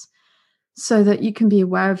sensations so that you can be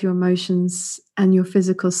aware of your emotions and your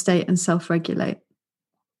physical state and self-regulate.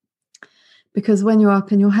 Because when you're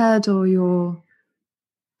up in your head or you're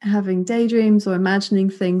having daydreams or imagining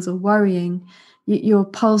things or worrying, your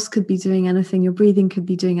pulse could be doing anything, your breathing could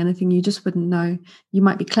be doing anything, you just wouldn't know. You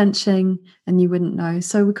might be clenching and you wouldn't know.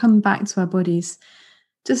 So we come back to our bodies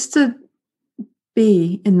just to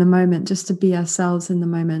be in the moment, just to be ourselves in the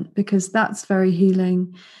moment, because that's very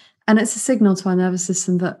healing. And it's a signal to our nervous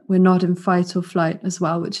system that we're not in fight or flight as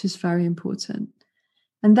well, which is very important.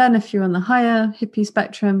 And then if you're on the higher hippie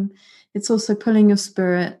spectrum, it's also pulling your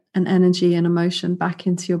spirit and energy and emotion back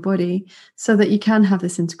into your body so that you can have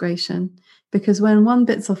this integration. Because when one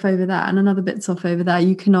bit's off over there and another bit's off over there,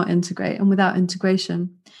 you cannot integrate. And without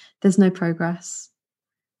integration, there's no progress.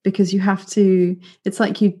 Because you have to, it's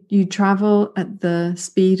like you travel at the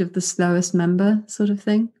speed of the slowest member sort of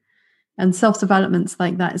thing. And self-development's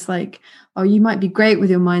like that. It's like, oh, you might be great with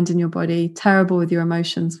your mind and your body, terrible with your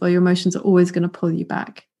emotions. Well, your emotions are always going to pull you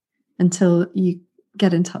back until you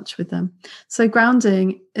get in touch with them. So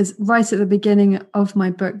grounding is right at the beginning of my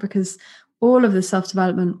book, because all of the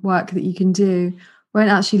self-development work that you can do won't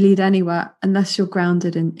actually lead anywhere unless you're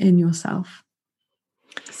grounded in yourself.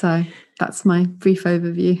 So that's my brief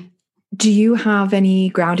overview. Do you have any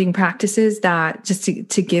grounding practices that, just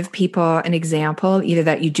to give people an example, either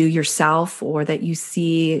that you do yourself or that you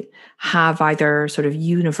see have either sort of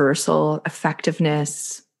universal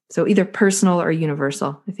effectiveness? So either personal or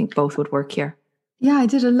universal. I think both would work here. Yeah, I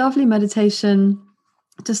did a lovely meditation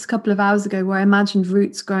just a couple of hours ago where I imagined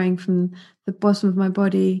roots growing from the bottom of my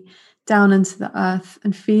body down into the earth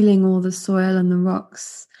and feeling all the soil and the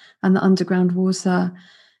rocks and the underground water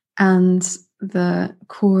and the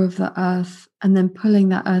core of the earth, and then pulling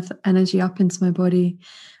that earth energy up into my body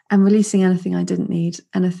and releasing anything I didn't need,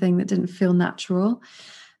 anything that didn't feel natural,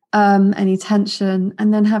 any tension,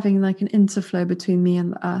 and then having like an interflow between me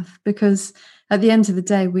and the earth. Because at the end of the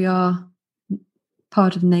day, we are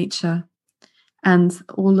part of nature, and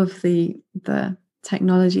all of the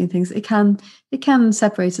technology and things, it can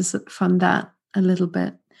separate us from that a little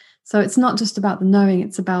bit. So it's not just about the knowing,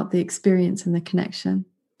 it's about the experience and the connection.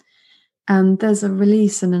 And there's a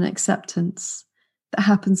release and an acceptance that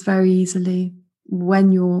happens very easily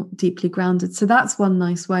when you're deeply grounded. So that's one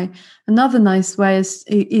nice way. Another nice way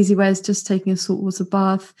easy way is just taking a saltwater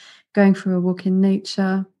bath, going for a walk in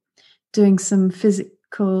nature, doing some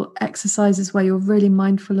physical exercises where you're really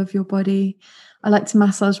mindful of your body. I like to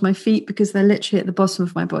massage my feet because they're literally at the bottom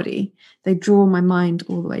of my body. They draw my mind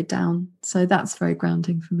all the way down. So that's very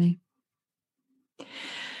grounding for me.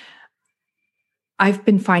 I've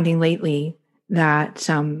been finding lately that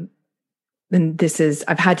and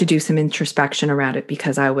I've had to do some introspection around it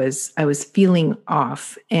because I was feeling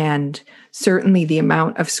off, and certainly the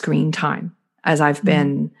amount of screen time as I've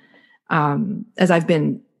been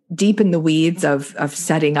deep in the weeds of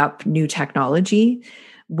setting up new technology,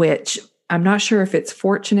 which I'm not sure if it's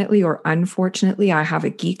fortunately or unfortunately, I have a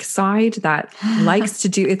geek side that likes to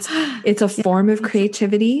do it's a form of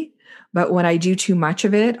creativity, but when I do too much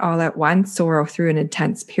of it all at once or through an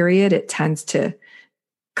intense period, it tends to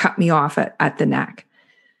cut me off at the neck.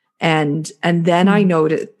 And then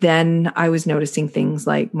I was noticing things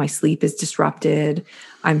like my sleep is disrupted.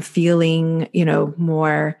 I'm feeling,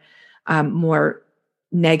 more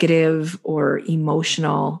negative or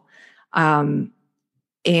emotional. And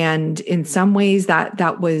in some ways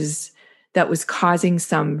that was causing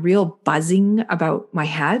some real buzzing about my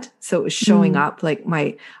head. So it was showing up like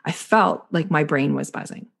I felt like my brain was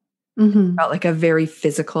buzzing. Felt like a very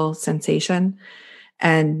physical sensation.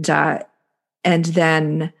 And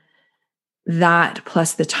then that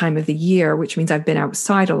plus the time of the year, which means I've been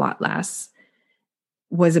outside a lot less,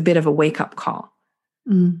 was a bit of a wake-up call.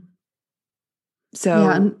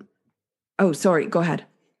 So, oh, sorry, go ahead.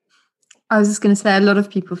 I was just going to say, a lot of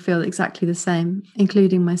people feel exactly the same,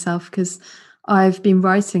 including myself, because I've been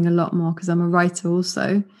writing a lot more because I'm a writer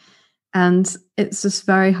also. And it's just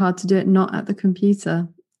very hard to do it not at the computer.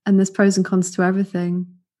 And there's pros and cons to everything.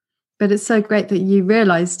 But it's so great that you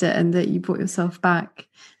realized it and that you brought yourself back.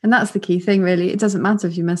 And that's the key thing, really. It doesn't matter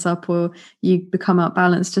if you mess up or you become out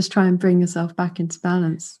balanced, just try and bring yourself back into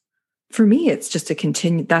balance. For me, it's just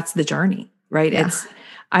that's the journey, right? Yeah.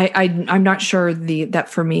 I'm not sure that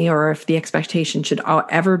for me, or if the expectation should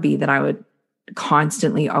ever be that I would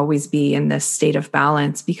constantly always be in this state of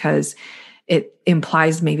balance, because it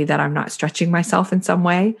implies maybe that I'm not stretching myself in some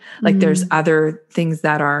way. Like there's other things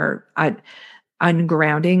that are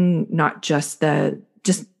ungrounding, not just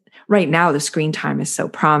right now the screen time is so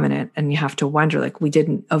prominent, and you have to wonder, like, we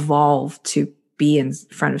didn't evolve to be in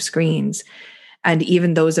front of screens. And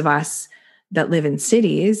even those of us that live in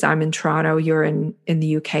cities, I'm in Toronto, you're in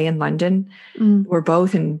the UK, in London, we're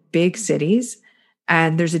both in big cities,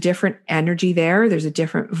 and there's a different energy there. There's a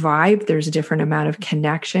different vibe. There's a different amount of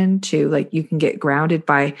connection to, like, you can get grounded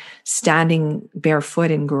by standing barefoot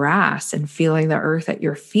in grass and feeling the earth at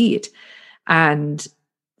your feet. And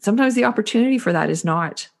sometimes the opportunity for that is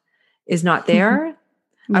not there.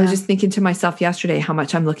 Yeah. I was just thinking to myself yesterday how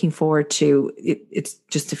much I'm looking forward to it's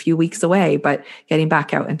just a few weeks away, but getting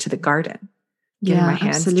back out into the garden, getting my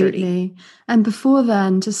hands dirty. And before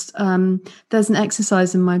then, just there's an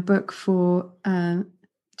exercise in my book for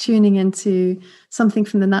tuning into something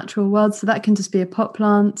from the natural world. So that can just be a pot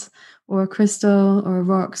plant or a crystal or a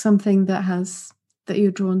rock, something that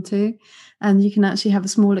you're drawn to. And you can actually have a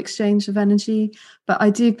small exchange of energy. But I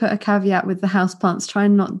do put a caveat with the houseplants. Try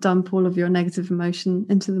and not dump all of your negative emotion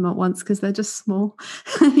into them at once, because they're just small.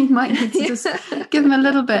 You might need to just give them a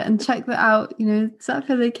little bit and check that out. Does that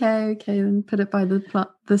feel okay? Okay, then put it by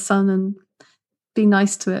the sun and be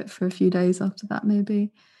nice to it for a few days after that,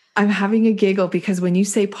 maybe. I'm having a giggle because when you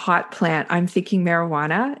say pot plant, I'm thinking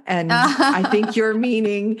marijuana, and I think you're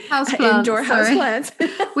meaning indoor houseplants.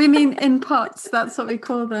 We mean in pots. That's what we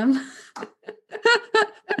call them.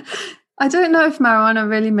 I don't know if marijuana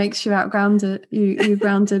really makes you grounded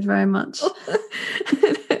very much.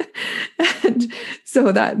 And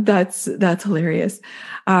so that's hilarious.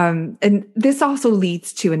 And this also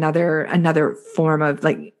leads to another form of,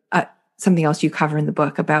 like, something else you cover in the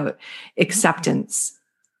book about acceptance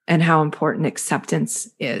and how important acceptance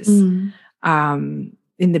is in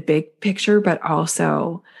the big picture, but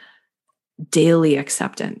also daily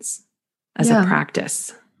acceptance as a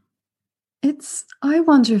practice. I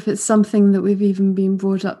wonder if it's something that we've even been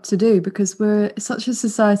brought up to do, because we're such a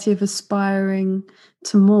society of aspiring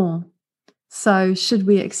to more. So should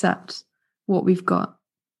we accept what we've got?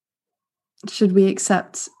 Should we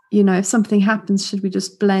accept, if something happens, should we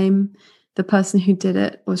just blame the person who did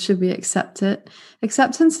it, or should we accept it?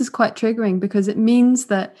 Acceptance is quite triggering, because it means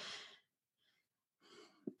that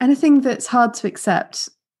anything that's hard to accept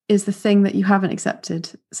is the thing that you haven't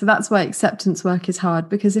accepted. So that's why acceptance work is hard,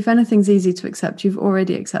 because if anything's easy to accept, you've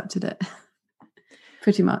already accepted it.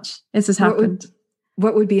 Pretty much. It's just happened.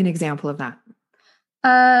 What would be an example of that?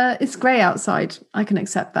 It's grey outside. I can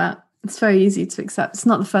accept that. It's very easy to accept. It's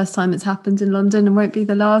not the first time it's happened in London, and won't be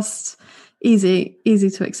the last. Easy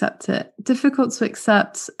to accept it. Difficult to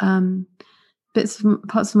accept parts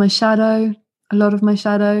of my shadow, a lot of my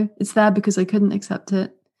shadow. It's there because I couldn't accept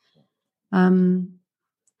it. If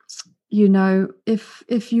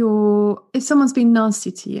someone's been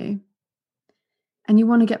nasty to you and you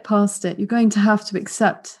want to get past it, you're going to have to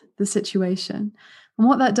accept the situation. And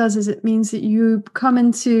what that does is it means that you come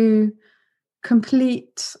into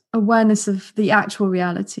complete awareness of the actual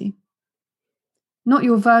reality, not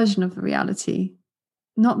your version of the reality,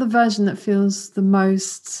 not the version that feels the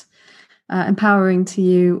most empowering to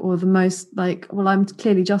you, or the most like, well, I'm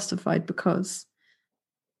clearly justified because.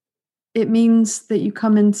 It means that you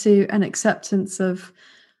come into an acceptance of,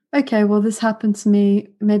 okay, well, this happened to me.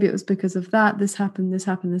 Maybe it was because of that. This happened, this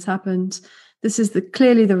happened, this happened. This is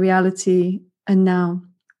clearly the reality. And now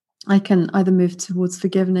I can either move towards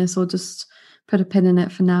forgiveness or just put a pin in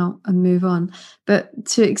it for now and move on. But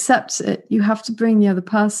to accept it, you have to bring the other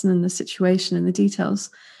person and the situation and the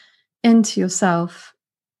details into yourself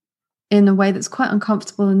in a way that's quite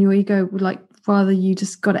uncomfortable, and your ego would like rather you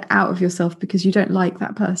just got it out of yourself because you don't like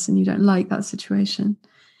that person, you don't like that situation.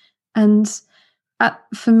 And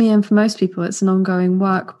for me and for most people, it's an ongoing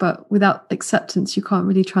work, but without acceptance, you can't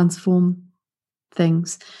really transform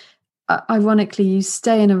things. Ironically, you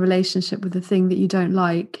stay in a relationship with a thing that you don't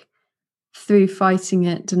like through fighting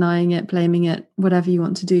it, denying it, blaming it, whatever you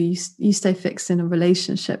want to do. You stay fixed in a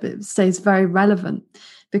relationship. It stays very relevant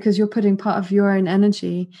because you're putting part of your own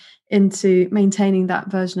energy into maintaining that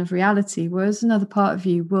version of reality, whereas another part of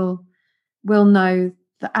you will know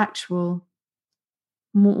the actual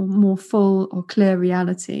more full or clear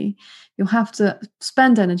reality. You'll have to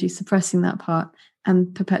spend energy suppressing that part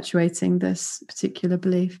and perpetuating this particular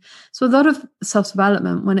belief. So a lot of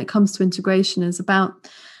self-development when it comes to integration is about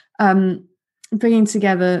bringing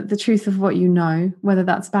together the truth of what you know, whether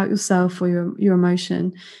that's about yourself or your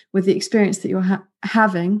emotion, with the experience that you're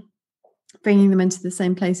having, bringing them into the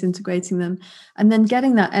same place, integrating them, and then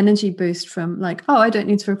getting that energy boost from like, oh, I don't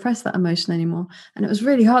need to repress that emotion anymore. And it was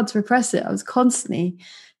really hard to repress it. I was constantly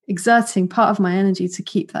exerting part of my energy to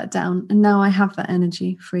keep that down. And now I have that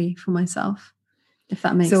energy free for myself, if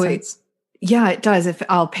that makes sense. Yeah, it does. If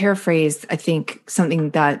I'll paraphrase, I think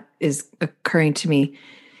something that is occurring to me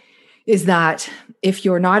is that if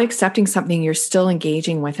you're not accepting something, you're still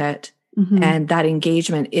engaging with it. Mm-hmm. And that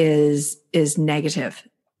engagement is negative.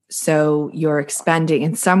 So you're expending,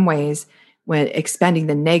 in some ways, when expending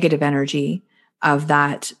the negative energy of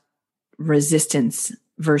that resistance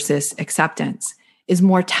versus acceptance is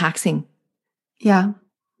more taxing. Yeah.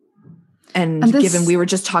 And given we were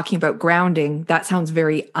just talking about grounding, that sounds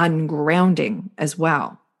very ungrounding as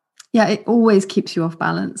well. Yeah, it always keeps you off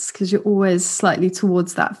balance because you're always slightly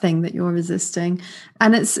towards that thing that you're resisting.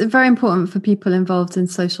 And it's very important for people involved in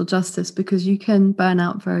social justice because you can burn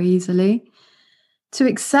out very easily. To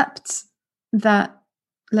accept that,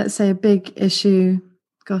 let's say a big issue,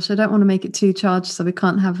 gosh, I don't want to make it too charged so we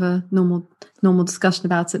can't have a normal discussion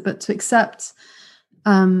about it, but to accept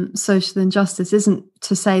social injustice isn't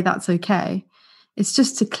to say that's okay. It's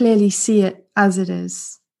just to clearly see it as it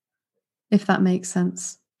is, if that makes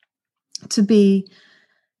sense. To be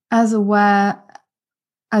as aware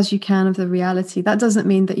as you can of the reality. That doesn't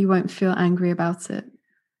mean that you won't feel angry about it.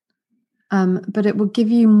 But it will give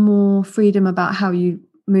you more freedom about how you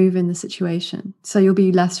move in the situation. So you'll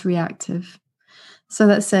be less reactive. So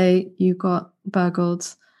let's say you got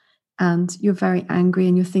burgled and you're very angry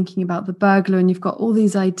and you're thinking about the burglar and you've got all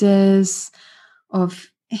these ideas of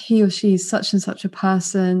he or she is such and such a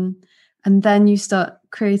person. And then you start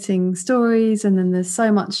creating stories and then there's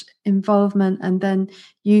so much involvement and then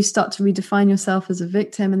you start to redefine yourself as a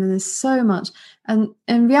victim and then there's so much. And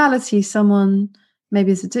in reality, someone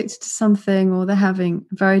maybe is addicted to something or they're having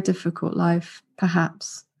a very difficult life,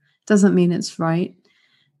 perhaps. Doesn't mean it's right.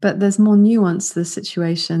 But there's more nuance to the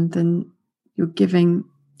situation than you're giving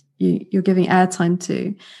airtime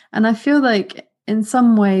to. And I feel like in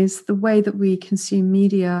some ways, the way that we consume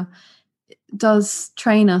media does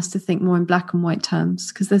train us to think more in black and white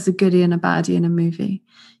terms because there's a goodie and a baddie in a movie.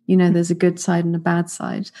 You know, there's a good side and a bad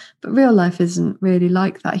side. But real life isn't really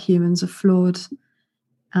like that. Humans are flawed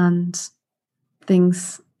and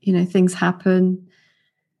things happen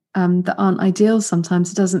that aren't ideal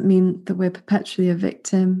sometimes. It doesn't mean that we're perpetually a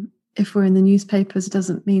victim. If we're in the newspapers, it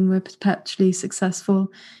doesn't mean we're perpetually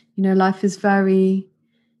successful. You know, life is very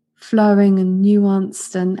flowing and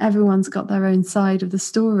nuanced and everyone's got their own side of the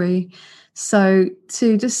story. So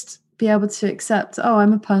to just be able to accept, oh,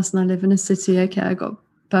 I'm a person, I live in a city, okay, I got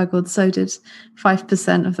burgled, so did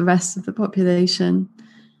 5% of the rest of the population.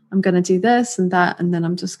 I'm going to do this and that, and then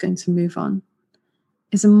I'm just going to move on,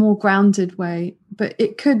 is a more grounded way. But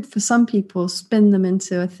it could, for some people, spin them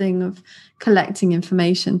into a thing of collecting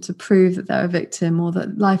information to prove that they're a victim or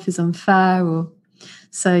that life is unfair. Or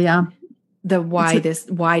so, yeah. Why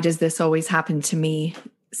does this always happen to me?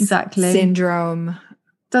 Exactly. Syndrome.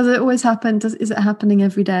 Does it always happen? Is it happening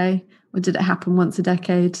every day? Or did it happen once a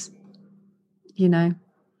decade? You know,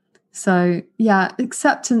 So yeah,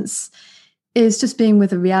 acceptance is just being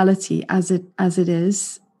with a reality as it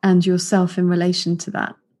is, and yourself in relation to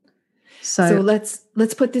that. So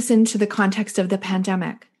let's put this into the context of the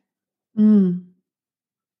pandemic.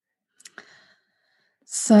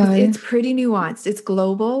 So it's pretty nuanced. It's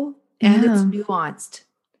global and it's nuanced.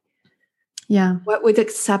 Yeah. What would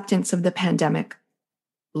acceptance of the pandemic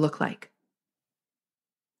look like?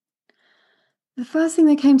 The first thing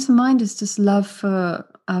that came to mind is just love for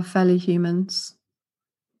our fellow humans.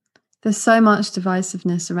 There's so much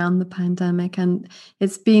divisiveness around the pandemic, and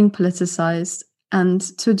it's been politicized. And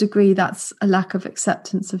to a degree, that's a lack of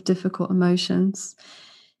acceptance of difficult emotions.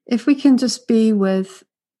 If we can just be with,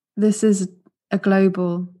 this is a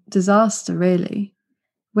global disaster, really.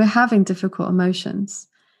 We're having difficult emotions.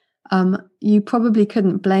 You probably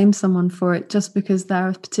couldn't blame someone for it just because they're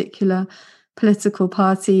a particular political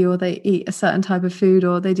party, or they eat a certain type of food,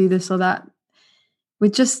 or they do this or that.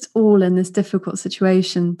 We're just all in this difficult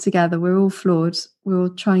situation together. We're all flawed. We're all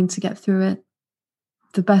trying to get through it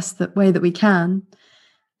the best way that we can.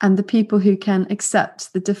 And the people who can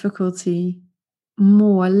accept the difficulty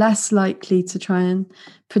more are less likely to try and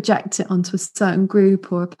project it onto a certain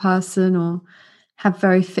group or a person, or have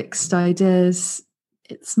very fixed ideas.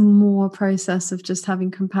 It's more a process of just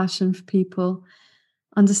having compassion for people,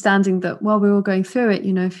 understanding that while we're all going through it,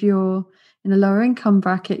 if you're in a lower income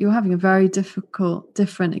bracket, you're having a very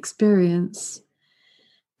different experience.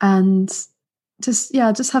 And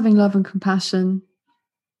just having love and compassion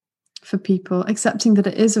for people, accepting that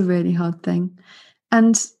it is a really hard thing.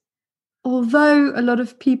 And although a lot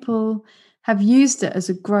of people have used it as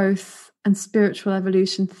a growth and spiritual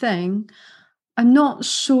evolution thing, I'm not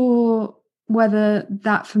sure whether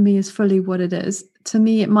that for me is fully what it is. To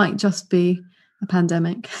me, it might just be a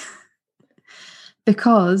pandemic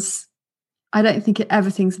because I don't think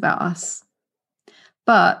everything's about us.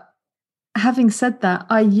 But having said that,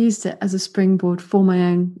 I used it as a springboard for my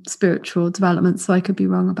own spiritual development, so I could be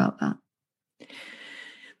wrong about that.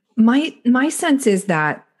 My sense is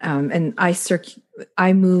that, and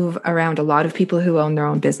I move around a lot of people who own their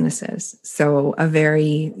own businesses. So a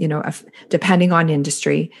very, depending on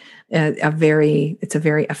industry, it's a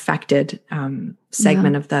very affected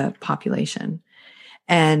segment of the population.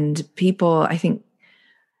 And people, I think,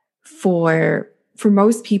 for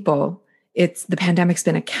most people, the pandemic's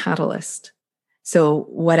been a catalyst. So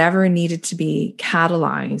whatever needed to be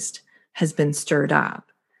catalyzed has been stirred up.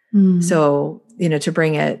 So, to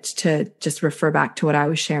bring it to just refer back to what I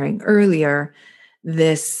was sharing earlier,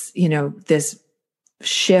 this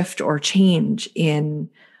shift or change in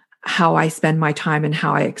how I spend my time and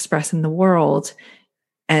how I express in the world,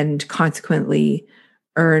 and consequently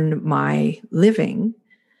earn my living,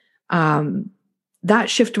 that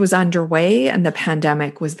shift was underway, and the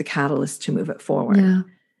pandemic was the catalyst to move it forward.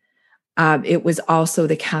 Yeah. It was also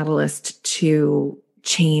the catalyst to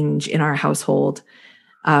change in our household,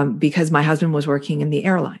 because my husband was working in the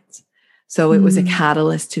airlines. So it was a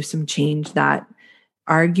catalyst to some change that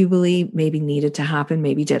arguably maybe needed to happen,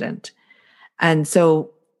 maybe didn't. And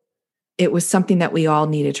so it was something that we all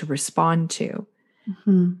needed to respond to.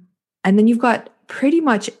 And then you've got pretty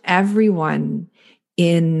much everyone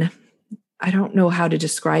in, I don't know how to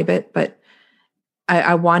describe it, but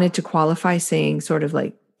I wanted to qualify saying sort of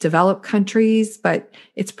like developed countries, but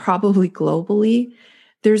it's probably globally.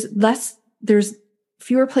 There's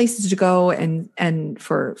fewer places to go and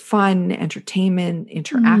for fun, entertainment,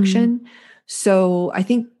 interaction. So I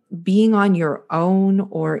think being on your own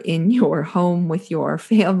or in your home with your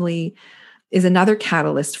family is another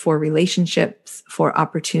catalyst for relationships, for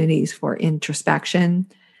opportunities, for introspection.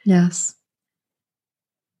 Yes.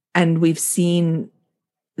 And we've seen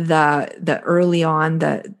the early on,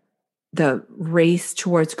 the race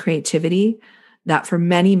towards creativity that for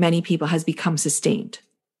many, many people has become sustained.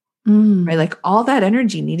 Right? Like all that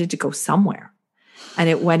energy needed to go somewhere. And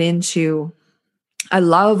it went into, I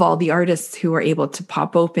love all the artists who are able to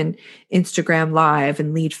pop open Instagram Live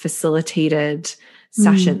and lead facilitated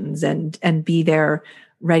sessions and be there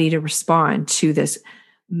ready to respond to this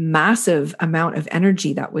massive amount of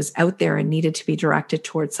energy that was out there and needed to be directed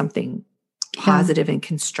towards something positive and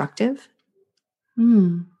constructive.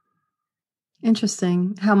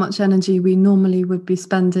 Interesting how much energy we normally would be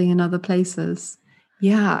spending in other places.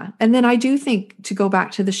 Yeah. And then I do think, to go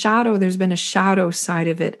back to the shadow, there's been a shadow side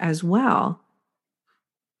of it as well,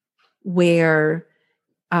 where,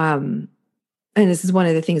 and this is one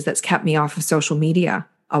of the things that's kept me off of social media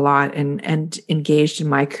a lot and engaged in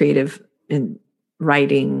my creative in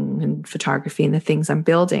writing and photography and the things I'm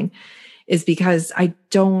building, is because I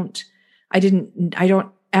don't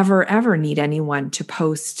ever need anyone to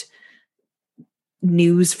post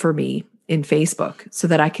news for me in Facebook so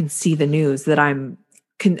that I can see the news, that I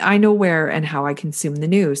know where and how I consume the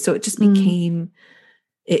news. So it just became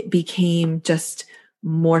just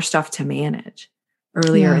more stuff to manage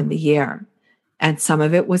earlier in the year. And some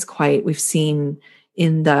of it was we've seen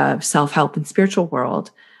in the self-help and spiritual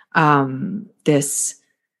world, this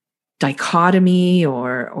dichotomy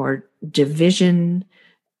or division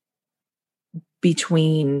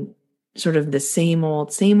between sort of the same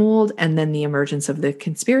old, and then the emergence of the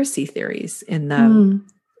conspiracy theories in the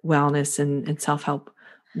wellness and self-help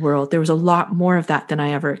world. There was a lot more of that than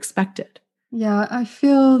I ever expected. Yeah, I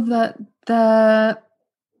feel that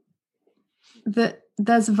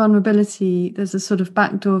there's a vulnerability, there's a sort of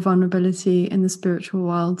backdoor vulnerability in the spiritual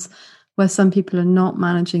world where some people are not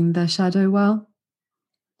managing their shadow well.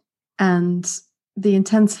 And the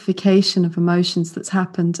intensification of emotions that's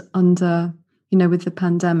happened under, with the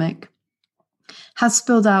pandemic has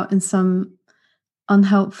spilled out in some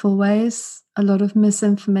unhelpful ways, a lot of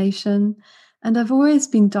misinformation. And I've always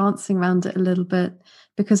been dancing around it a little bit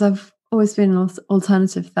because I've always been an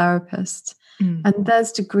alternative therapist. And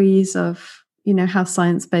there's degrees of, how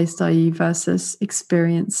science-based are you versus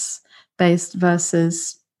experience-based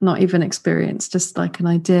versus not even experience, just like an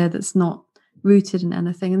idea that's not rooted in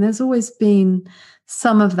anything. And there's always been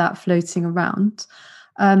some of that floating around.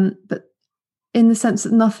 But in the sense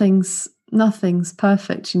that nothing's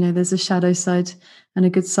perfect, there's a shadow side and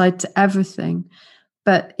a good side to everything.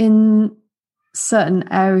 But in certain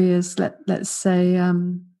areas, let's say,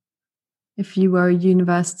 if you were a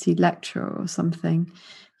university lecturer or something,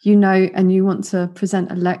 and you want to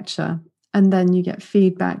present a lecture, and then you get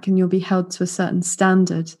feedback and you'll be held to a certain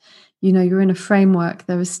standard. You're in a framework,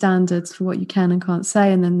 there are standards for what you can and can't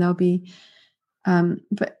say, and then there'll be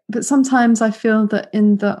but sometimes I feel that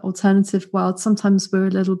in the alternative world, sometimes we're a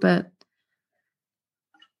little bit,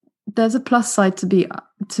 there's a plus side to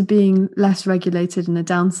being less regulated and a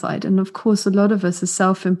downside. And of course, a lot of us are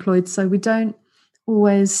self-employed, so we don't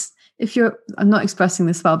always, I'm not expressing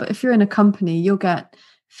this well, but if you're in a company, you'll get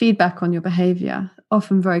feedback on your behavior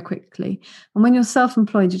often very quickly. And when you're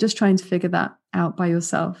self-employed, you're just trying to figure that out by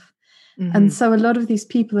yourself. And so a lot of these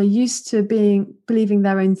people are used to believing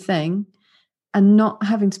their own thing and not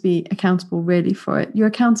having to be accountable really for it. You're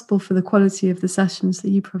accountable for the quality of the sessions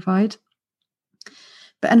that you provide.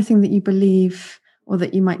 But anything that you believe or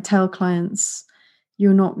that you might tell clients,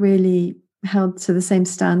 you're not really held to the same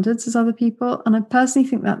standards as other people. And I personally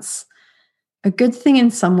think that's a good thing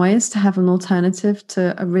in some ways, to have an alternative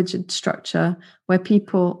to a rigid structure where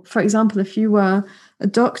people, for example, if you were a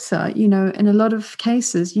doctor, in a lot of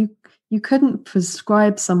cases, you couldn't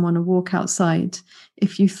prescribe someone a walk outside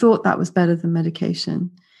if you thought that was better than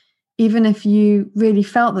medication. Even if you really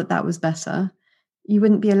felt that was better, you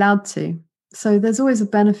wouldn't be allowed to. So there's always a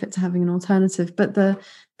benefit to having an alternative. But the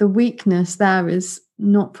weakness there is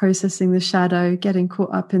not processing the shadow, getting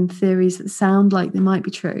caught up in theories that sound like they might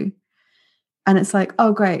be true. And it's like,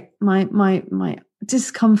 oh, great, my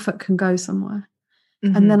discomfort can go somewhere.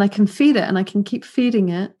 And then I can feed it, and I can keep feeding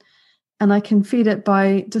it. And I can feed it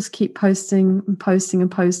by just keep posting and posting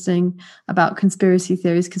and posting about conspiracy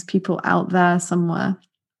theories, because people out there somewhere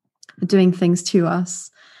are doing things to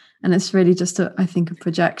us. And it's really just, I think, a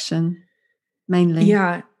projection mainly.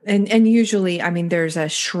 Yeah. And usually, there's a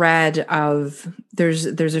shred there's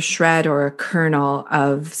a shred or a kernel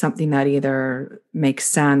of something that either makes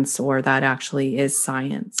sense or that actually is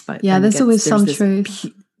science. But yeah, there's always some truth.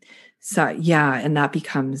 And that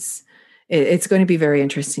becomes, it's going to be very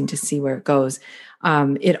interesting to see where it goes.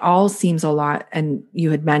 It all seems a lot, and you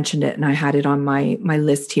had mentioned it, and I had it on my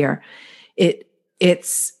list here.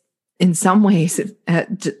 It's in some ways,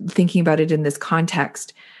 thinking about it in this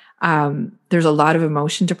context, there's a lot of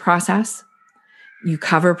emotion to process. You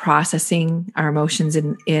cover processing our emotions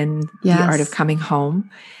in The Art of Coming Home.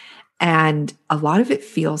 And a lot of it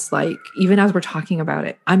feels like, even as we're talking about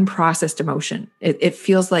it, unprocessed emotion. It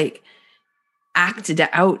feels like acted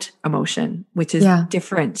out emotion, which is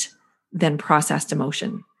different than processed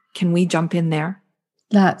emotion. Can we jump in there?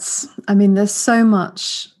 There's so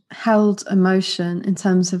much held emotion in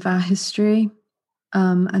terms of our history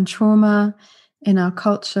and trauma in our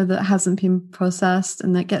culture that hasn't been processed,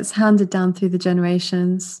 and that gets handed down through the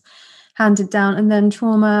generations, and then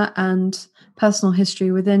trauma and personal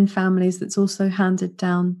history within families that's also handed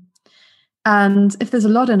down. And if there's a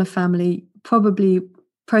lot in a family, probably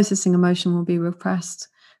processing emotion will be repressed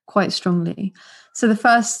quite strongly. So the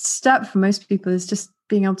first step for most people is just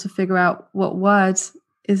being able to figure out what word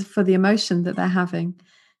is for the emotion that they're having,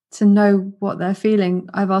 to know what they're feeling.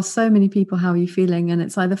 I've asked so many people, how are you feeling? And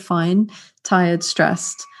it's either fine, tired,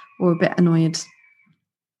 stressed, or a bit annoyed.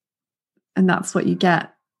 and that's what you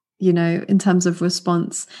get, you know, in terms of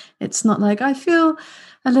response. It's not like I feel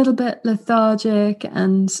a little bit lethargic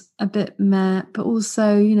and a bit meh, but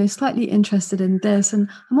also, you know, slightly interested in this. And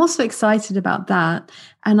I'm also excited about that.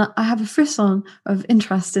 And I have a frisson of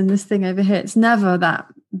interest in this thing over here. It's never that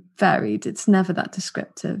varied. It's never that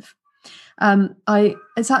descriptive.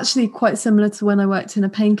 It's actually quite similar to when I worked in a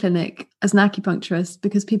pain clinic as an acupuncturist,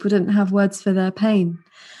 because people didn't have words for their pain.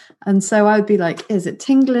 And so I would be like, is it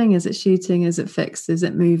tingling? Is it shooting? Is it fixed? Is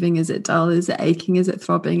it moving? Is it dull? Is it aching? Is it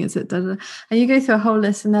throbbing? Is it da-da-da? And you go through a whole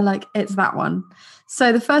list and they're like, it's that one.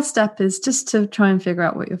 So the first step is just to try and figure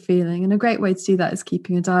out what you're feeling. And a great way to do that is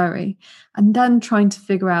keeping a diary and then trying to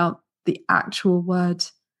figure out the actual word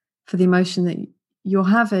for the emotion that you're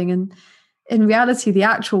having. And in reality, the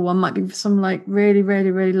actual one might be some like really,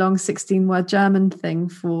 really, really long 16-word German thing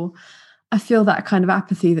for, I feel that kind of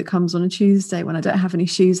apathy that comes on a Tuesday when I don't have any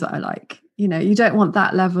shoes that I like. You know, you don't want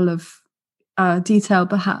that level of detail,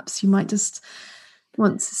 perhaps. You might just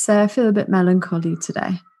want to say, I feel a bit melancholy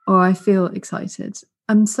today, or I feel excited.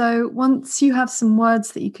 And so once you have some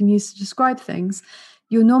words that you can use to describe things,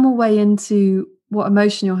 your normal way into what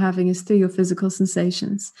emotion you're having is through your physical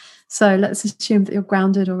sensations. So let's assume that you're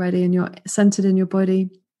grounded already and you're centered in your body,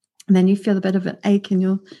 and then you feel a bit of an ache in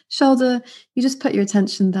your shoulder. You just put your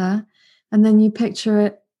attention there. And then you picture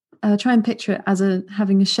it, try and picture it as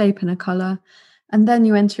having a shape and a color. And then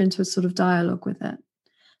you enter into a sort of dialogue with it.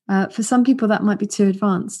 For some people, that might be too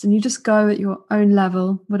advanced. And you just go at your own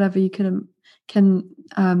level, whatever you can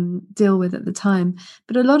deal with at the time.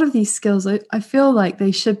 But a lot of these skills, I feel like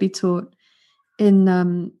they should be taught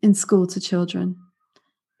in school to children.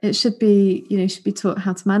 It should be, you should be taught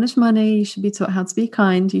how to manage money. You should be taught how to be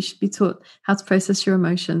kind. You should be taught how to process your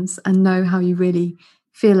emotions and know how you really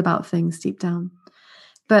feel about things deep down.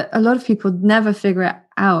 But a lot of people never figure it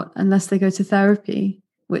out unless they go to therapy,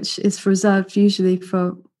 which is reserved usually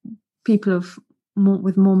for people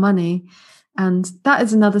with more money. And that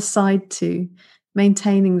is another side to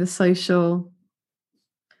maintaining the social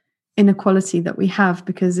inequality that we have,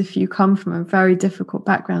 because if you come from a very difficult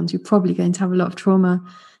background, you're probably going to have a lot of trauma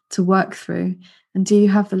to work through. And do you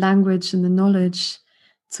have the language and the knowledge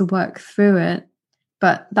to work through it?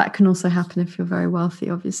 But that can also happen if you're very wealthy,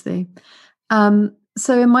 obviously.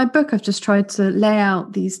 So in my book, I've just tried to lay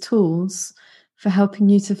out these tools for helping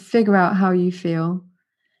you to figure out how you feel.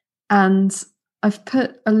 And I've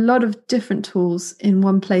put a lot of different tools in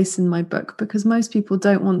one place in my book, because most people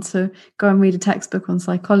don't want to go and read a textbook on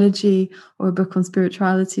psychology or a book on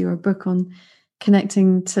spirituality or a book on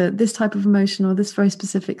connecting to this type of emotion or this very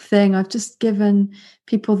specific thing. I've just given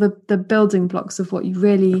people the building blocks of what you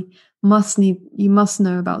really must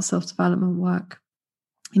know about self-development work,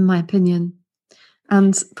 in my opinion.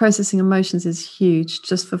 And processing emotions is huge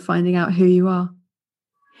just for finding out who you are.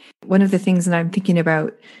 One of the things that I'm thinking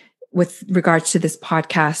about with regards to this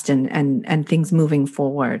podcast and things moving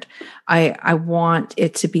forward, I want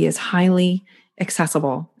it to be as highly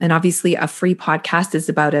accessible. And obviously a free podcast is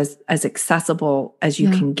about as accessible as you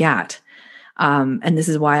can get. And this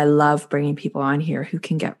is why I love bringing people on here who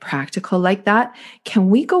can get practical like that. Can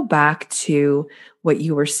we go back to what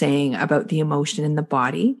you were saying about the emotion in the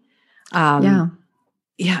body?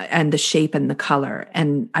 Yeah, and the shape and the color.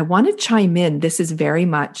 And I want to chime in. This is very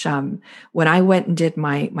much when I went and did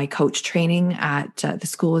my coach training at the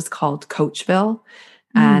school is called Coachville,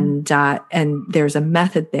 and there's a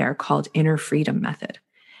method there called Inner Freedom Method.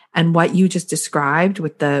 And what you just described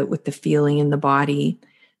with the feeling in the body,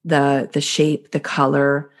 the shape, the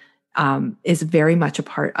color, is very much a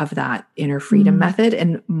part of that Inner Freedom Method.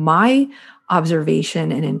 And my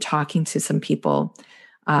observation, and in talking to some people,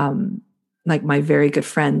 like my very good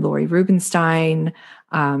friend, Lori Rubenstein,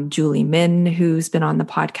 Julie Min, who's been on the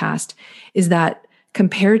podcast, is that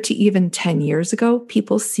compared to even 10 years ago,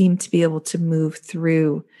 people seem to be able to move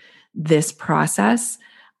through this process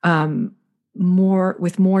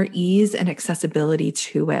with more ease and accessibility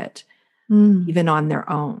to it, even on their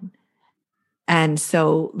own. And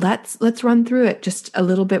so let's run through it just a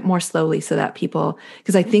little bit more slowly so that people,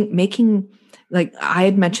 because I think like I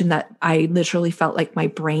had mentioned that I literally felt like my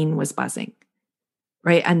brain was buzzing,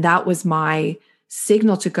 right? And that was my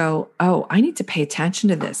signal to go, oh, I need to pay attention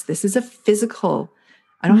to this. This is a physical,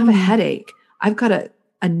 I don't have a headache. I've got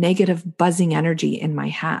a negative buzzing energy in my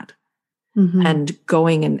head and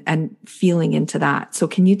going and feeling into that. So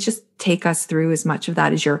can you just take us through as much of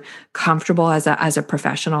that as you're comfortable as a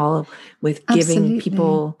professional with giving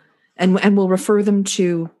people, and we'll refer them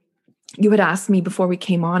to. You had asked me before we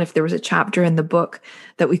came on if there was a chapter in the book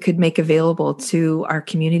that we could make available to our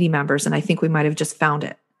community members. And I think we might have just found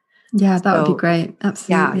it. Yeah, that would be So, great.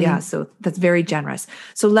 Absolutely. yeah. So that's very generous.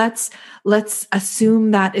 So let's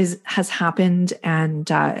assume that has happened, and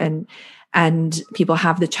people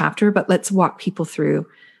have the chapter, but let's walk people through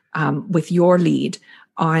with your lead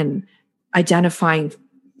on identifying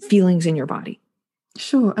feelings in your body.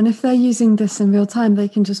 Sure. And if they're using this in real time, they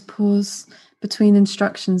can just pause between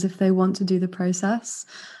instructions if they want to do the process.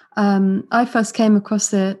 I first came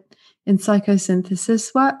across it in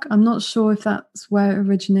psychosynthesis work. I'm not sure if that's where it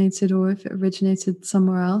originated or if it originated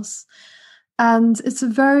somewhere else. And it's a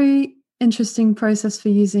very interesting process for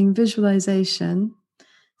using visualization.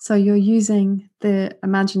 So you're using the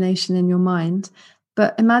imagination in your mind,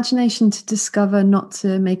 but imagination to discover, not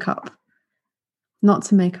to make up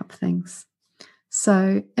things.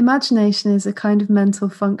 So imagination is a kind of mental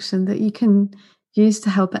function that you can use to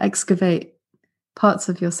help excavate parts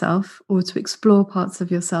of yourself or to explore parts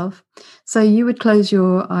of yourself. So you would close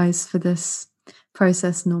your eyes for this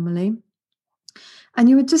process normally, and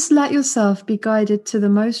you would just let yourself be guided to the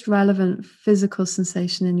most relevant physical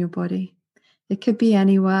sensation in your body. It could be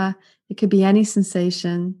anywhere, it could be any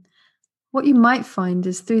sensation. What you might find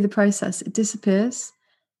is through the process, it disappears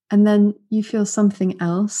and then you feel something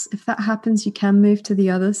else. If that happens, you can move to the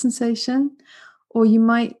other sensation, or you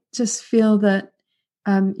might just feel that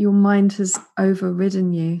your mind has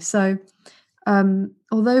overridden you. So,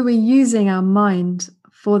 although we're using our mind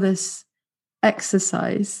for this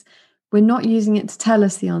exercise, we're not using it to tell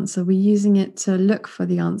us the answer. We're using it to look for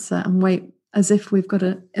the answer and wait, as if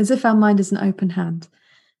our mind is an open hand.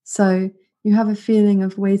 So you have a feeling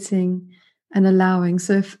of waiting and allowing.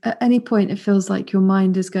 So if at any point it feels like your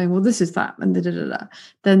mind is going, well, this is that, and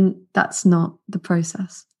then that's not the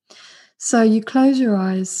process. So you close your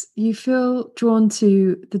eyes, you feel drawn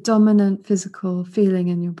to the dominant physical feeling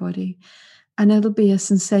in your body, and it'll be a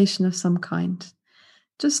sensation of some kind.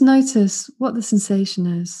 Just notice what the sensation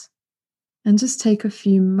is, and just take a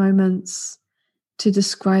few moments to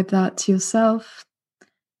describe that to yourself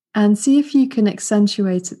and see if you can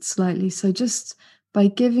accentuate it slightly. So just by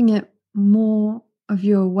giving it more of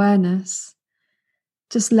your awareness,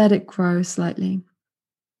 just let it grow slightly.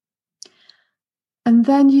 And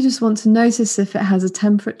then you just want to notice if it has a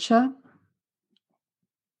temperature.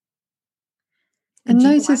 And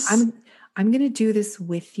notice. I'm going to do this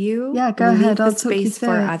with you. Yeah, go ahead. I'll talk you through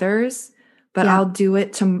for others, but yeah. I'll do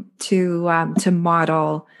it to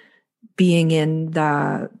model being in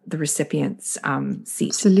the recipient's seat.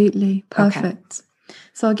 Absolutely. Perfect. Okay.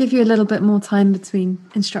 So I'll give you a little bit more time between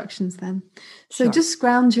instructions then. So sure. Just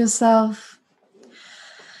ground yourself.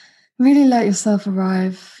 Really let yourself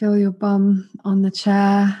arrive. Feel your bum on the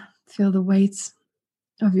chair. Feel the weight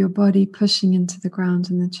of your body pushing into the ground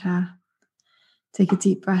in the chair. Take a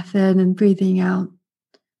deep breath in and breathing out.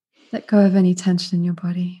 Let go of any tension in your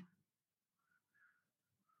body.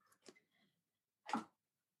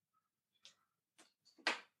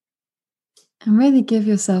 And really give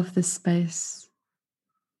yourself this space.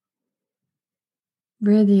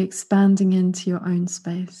 Really expanding into your own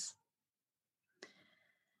space.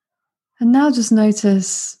 And now just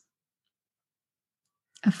notice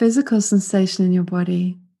a physical sensation in your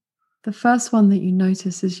body. The first one that you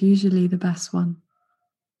notice is usually the best one.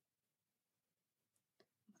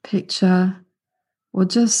 Picture or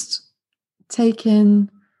just take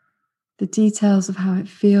in the details of how it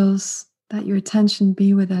feels. Let your attention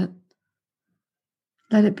be with it.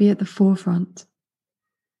 Let it be at the forefront.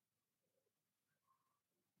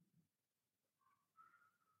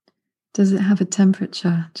 Does it have a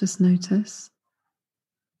temperature? Just notice.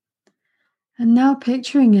 And now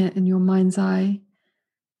picturing it in your mind's eye,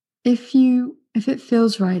 if it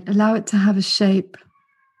feels right, allow it to have a shape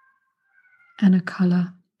and a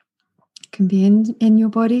color. It can be in your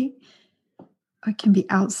body, or it can be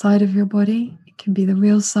outside of your body. It can be the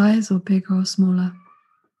real size or bigger or smaller.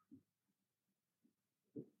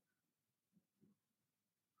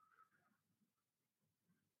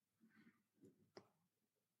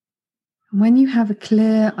 When you have a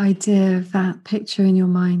clear idea of that picture in your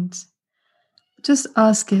mind, just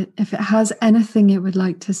ask it if it has anything it would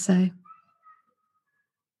like to say.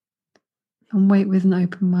 And wait with an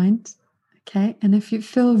open mind. Okay? And if you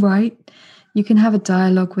feel right, you can have a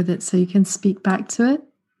dialogue with it so you can speak back to it.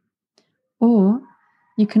 Or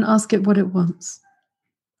you can ask it what it wants.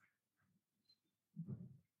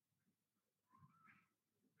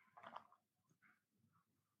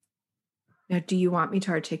 Now, do you want me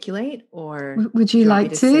to articulate, or would you like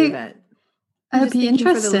to save it? It would be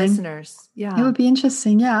interesting for the listeners. Yeah, it would be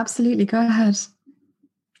interesting. Yeah, absolutely. Go ahead.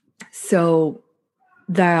 So,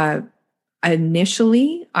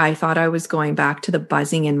 initially, I thought I was going back to the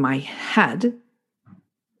buzzing in my head,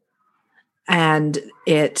 and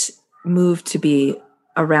it moved to be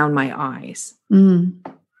around my eyes.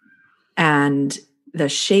 And the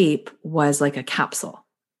shape was like a capsule.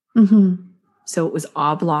 So it was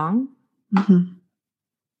oblong.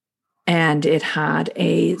 And it had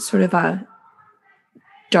a sort of a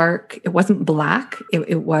dark, it wasn't black.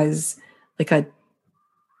 It was like a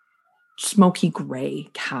smoky gray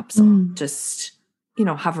capsule, just,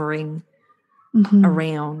 hovering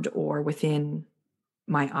around or within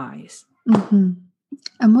my eyes.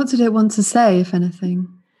 And what did it want to say, if anything?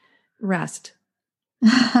 Rest.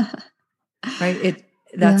 Right?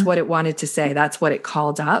 That's what it wanted to say. That's what it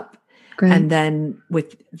called up. Great. And then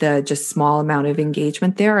with the just small amount of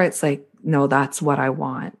engagement there, it's like, no, that's what I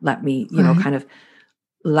want. Let me, kind of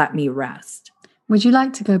let me rest. Would you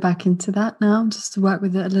like to go back into that now, just to work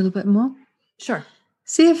with it a little bit more? Sure.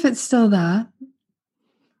 See if it's still there.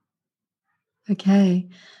 Okay.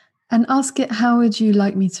 And ask it, how would you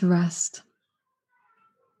like me to rest?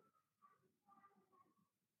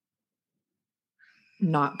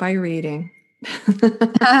 Not by reading.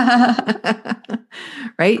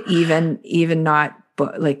 Right? Even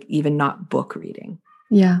not book reading.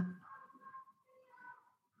 Yeah.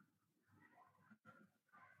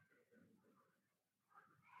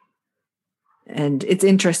 And it's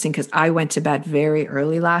interesting because I went to bed very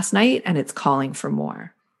early last night and it's calling for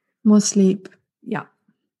more. More sleep. Yeah.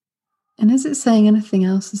 And is it saying anything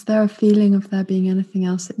else? Is there a feeling of there being anything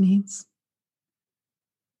else it needs?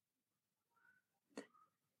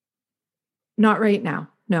 Not right now.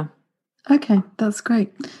 No. Okay, that's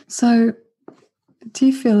great. So do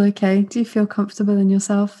you feel okay? Do you feel comfortable in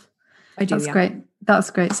yourself? I do. That's great.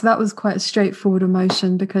 That's great. So that was quite a straightforward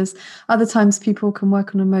emotion, because other times people can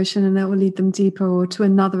work on emotion and it will lead them deeper or to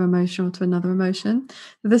another emotion or to another emotion.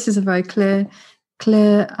 But this is a very clear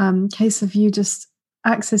case of you just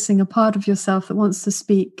accessing a part of yourself that wants to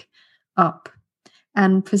speak up,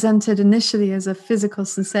 and presented initially as a physical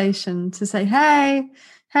sensation to say, hey,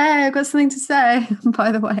 I've got something to say.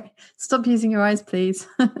 By the way, stop using your eyes, please.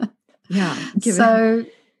 Yeah.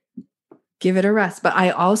 Give it a rest. But I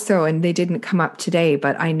also, and they didn't come up today,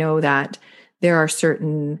 but I know that there are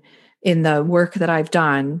certain, in the work that I've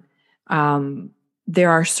done, there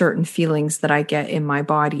are certain feelings that I get in my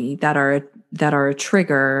body that are a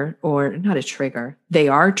trigger, or not a trigger. They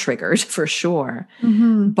are triggered for sure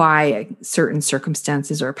by certain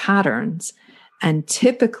circumstances or patterns. And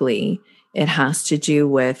typically it has to do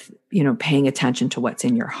with, paying attention to what's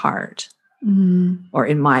in your heart or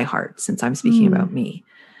in my heart, since I'm speaking about me,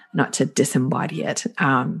 not to disembody it.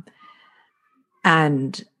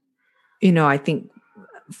 And, I think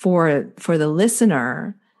for the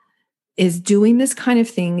listener, is doing this kind of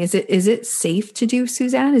thing, is it safe to do,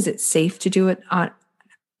 Suzanne? Is it safe to do it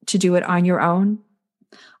on your own?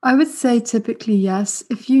 I would say typically yes.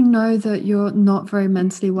 If you know that you're not very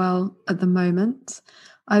mentally well at the moment,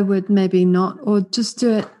 I would maybe not, or just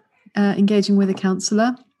do it engaging with a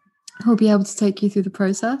counselor who'll be able to take you through the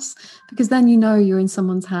process, because then you're in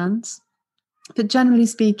someone's hands. But generally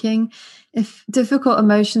speaking, if difficult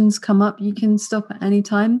emotions come up, you can stop at any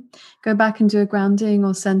time. Go back and do a grounding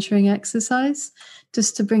or centering exercise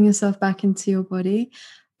just to bring yourself back into your body.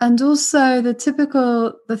 And also the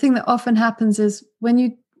thing that often happens is when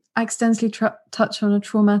you accidentally touch on a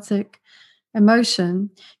traumatic emotion,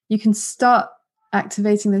 you can start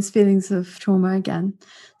activating those feelings of trauma again.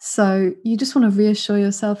 So you just want to reassure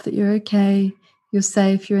yourself that you're okay, you're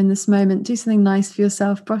safe, you're in this moment. Do something nice for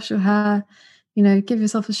yourself, brush your hair, give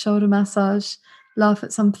yourself a shoulder massage, laugh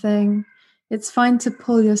at something. It's fine to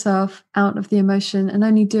pull yourself out of the emotion and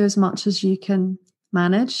only do as much as you can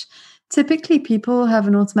manage. Typically, people have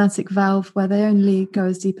an automatic valve where they only go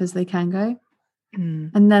as deep as they can go.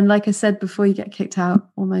 And then, like I said, before you get kicked out,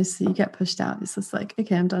 almost you get pushed out. It's just like,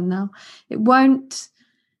 okay, I'm done now. It won't,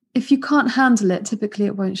 if you can't handle it, typically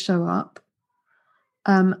it won't show up.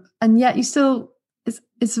 And yet you still,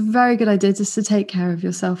 it's a very good idea just to take care of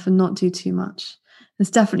yourself and not do too much.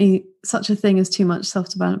 There's definitely such a thing as too much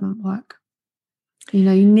self-development work. You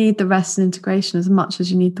need the rest and integration as much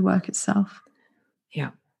as you need the work itself. Yeah.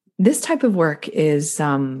 This type of work is,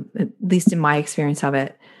 at least in my experience of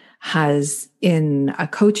it, has, in a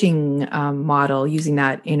coaching model, using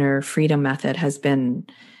that inner freedom method, has been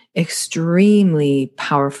extremely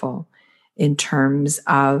powerful in terms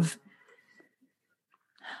of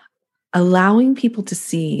allowing people to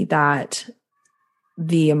see that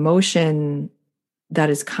the emotion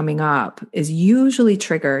that is coming up is usually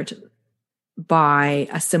triggered by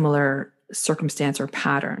a similar circumstance or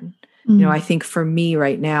pattern. I think for me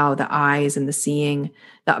right now, the eyes and the seeing,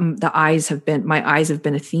 my eyes have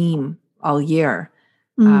been a theme all year,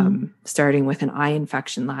 starting with an eye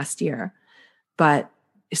infection last year. But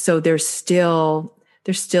so there's still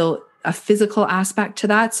a physical aspect to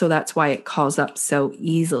that. So that's why it calls up so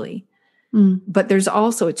easily. But there's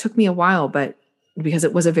also, it took me a while, but because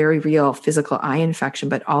it was a very real physical eye infection,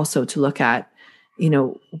 but also to look at,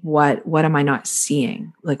 what am I not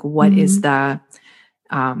seeing? Like, what is the,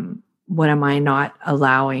 what am I not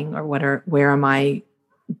allowing, or where am I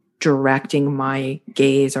directing my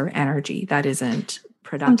gaze or energy that isn't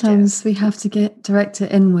productive? Sometimes we have to direct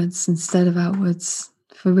it inwards instead of outwards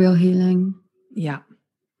for real healing. Yeah.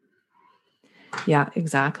 Yeah,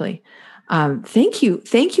 exactly. Thank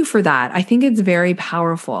you for that. I think it's very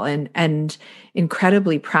powerful and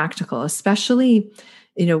incredibly practical, especially,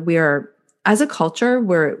 we're, as a culture,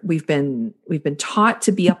 we've been taught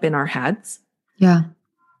to be up in our heads. Yeah.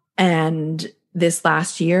 And this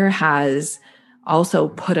last year has also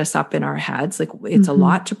put us up in our heads. Like, it's a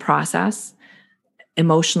lot to process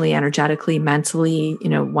emotionally, energetically, mentally,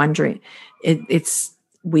 wondering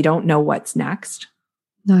we don't know what's next.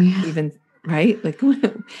 No, yeah. Even, right? Like,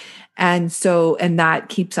 and that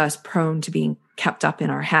keeps us prone to being kept up in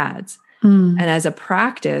our heads. And as a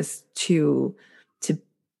practice to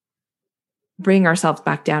bring ourselves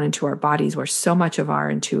back down into our bodies, where so much of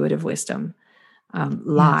our intuitive wisdom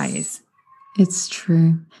lies. Yes, it's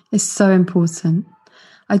true. It's so important.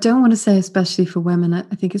 I don't want to say especially for women.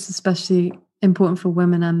 I think it's especially important for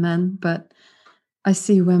women and men, but I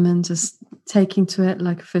see women just taking to it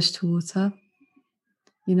like a fish to water,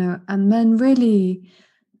 and men really,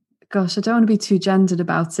 gosh, I don't want to be too gendered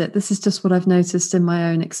about it. This is just what I've noticed in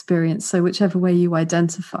my own experience. So whichever way you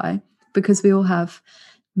identify, because we all have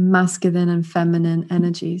masculine and feminine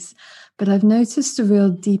energies, but I've noticed a real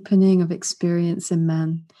deepening of experience in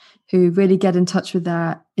men who really get in touch with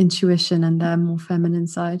their intuition and their more feminine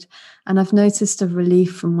side. And I've noticed a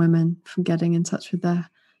relief from women from getting in touch with their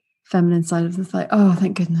feminine side of the thigh. Oh,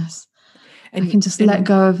 thank goodness. And I can just let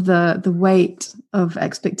go of the weight of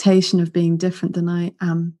expectation of being different than I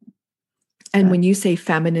am. And when you say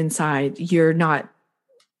feminine side, you're not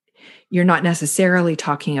necessarily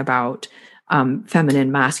talking about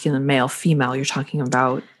feminine, masculine, male, female. You're talking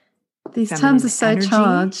about these terms are so energy.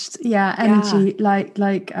 Charged. Yeah, energy, like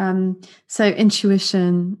so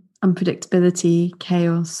intuition, unpredictability,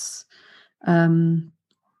 chaos,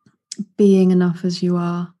 being enough as you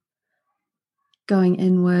are, going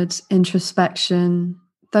inward, introspection,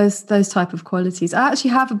 those type of qualities. I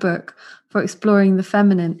actually have a book for exploring the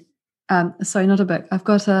feminine. Sorry, not a book. I've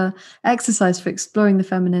got a exercise for exploring the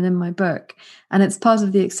feminine in my book, and it's part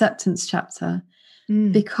of the acceptance chapter.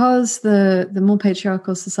 Because the more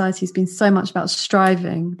patriarchal society has been so much about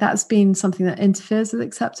striving, that's been something that interferes with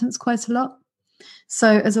acceptance quite a lot.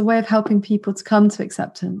 So as a way of helping people to come to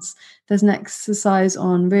acceptance, there's an exercise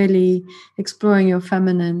on really exploring your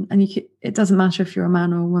feminine. And it doesn't matter if you're a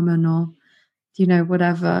man or a woman or,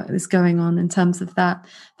 whatever is going on in terms of that.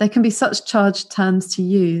 There can be such charged terms to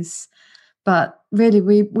use. But really,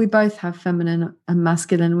 we both have feminine and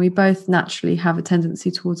masculine. We both naturally have a tendency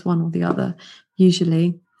towards one or the other,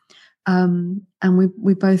 usually. And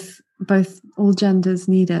we both all genders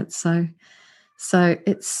need it. So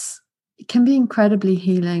it can be incredibly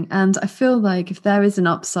healing. And I feel like if there is an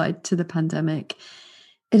upside to the pandemic,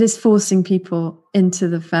 it is forcing people into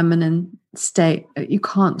the feminine state. You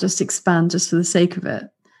can't just expand just for the sake of it.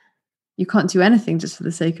 You can't do anything just for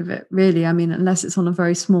the sake of it, really. I mean, unless it's on a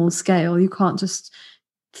very small scale, you can't just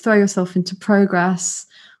throw yourself into progress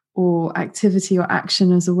or activity or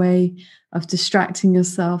action as a way of distracting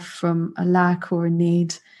yourself from a lack or a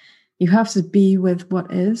need. You have to be with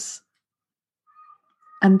what is.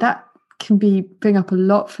 And that can bring up a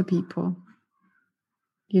lot for people,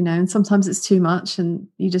 and sometimes it's too much and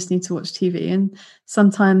you just need to watch TV. And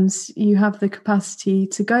sometimes you have the capacity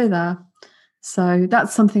to go there. So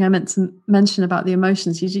that's something I meant to mention about the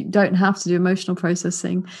emotions. You don't have to do emotional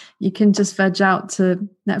processing. You can just veg out to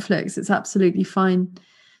Netflix. It's absolutely fine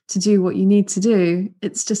to do what you need to do.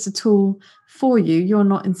 It's just a tool for you. You're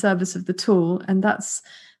not in service of the tool. And that's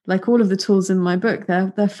like all of the tools in my book.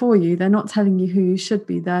 They're for you. They're not telling you who you should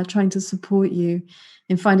be. They're trying to support you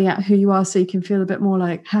in finding out who you are so you can feel a bit more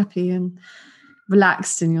like happy and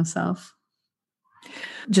relaxed in yourself.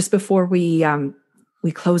 Just before we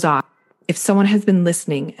close off, if someone has been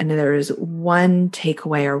listening and there is one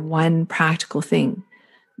takeaway or one practical thing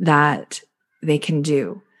that they can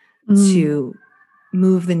do to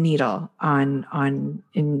move the needle on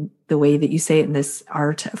in the way that you say it in this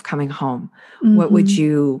art of coming home, what would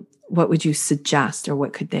you suggest, or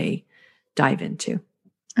what could they dive into?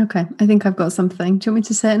 Okay, I think I've got something. Do you want me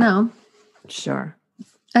to say it now? Sure.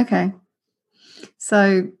 Okay.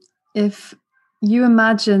 So if You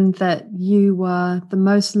imagined that you were the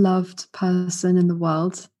most loved person in the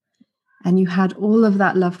world and you had all of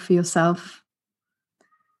that love for yourself.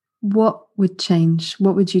 What would change?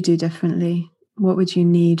 What would you do differently? What would you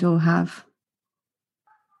need or have?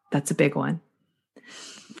 That's a big one.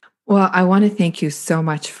 Well, I want to thank you so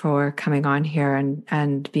much for coming on here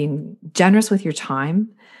and being generous with your time,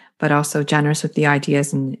 but also generous with the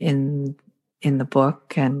ideas in the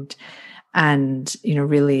book and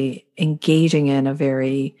really engaging in a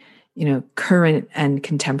very current and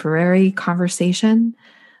contemporary conversation.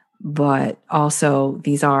 But also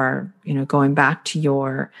these are going back to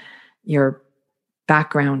your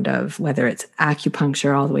background of whether it's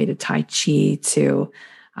acupuncture all the way to Tai Chi to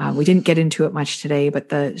we didn't get into it much today, but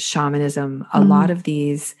the shamanism, a lot of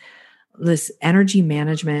this energy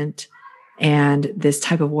management and this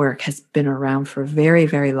type of work has been around for a very,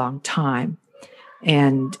 very long time.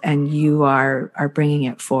 And you are bringing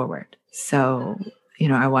it forward. So,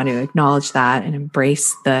 I want to acknowledge that and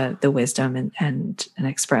embrace the wisdom and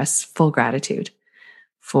express full gratitude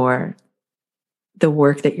for the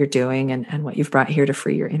work that you're doing and what you've brought here to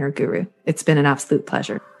Free Your Inner Guru. It's been an absolute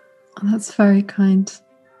pleasure. Oh, that's very kind.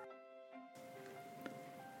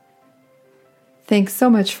 Thanks so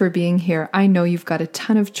much for being here. I know you've got a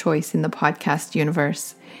ton of choice in the podcast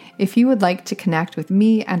universe. If you would like to connect with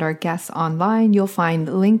me and our guests online, you'll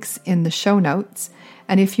find links in the show notes.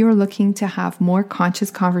 And if you're looking to have more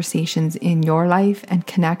conscious conversations in your life and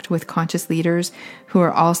connect with conscious leaders who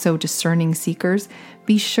are also discerning seekers,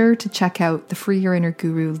 be sure to check out the Free Your Inner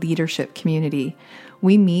Guru leadership community.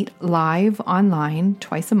 We meet live online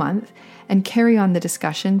twice a month and carry on the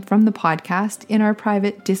discussion from the podcast in our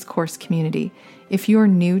private Discourse community. If you're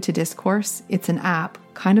new to Discourse, it's an app,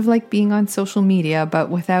 kind of like being on social media, but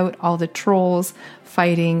without all the trolls,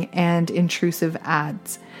 fighting, and intrusive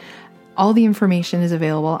ads. All the information is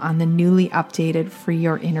available on the newly updated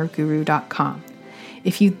freeyourinnerguru.com.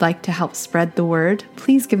 If you'd like to help spread the word,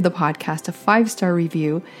 please give the podcast a 5-star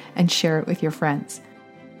review and share it with your friends.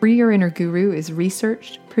 Free Your Inner Guru is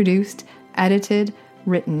researched, produced, edited,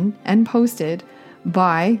 written, and posted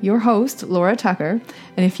by your host, Laura Tucker.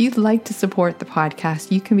 And if you'd like to support the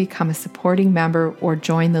podcast, you can become a supporting member or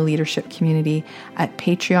join the leadership community at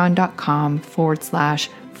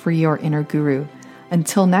patreon.com/freeyourinnerguru.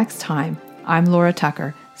 Until next time, I'm Laura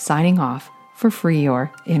Tucker, signing off for Free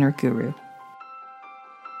Your Inner Guru.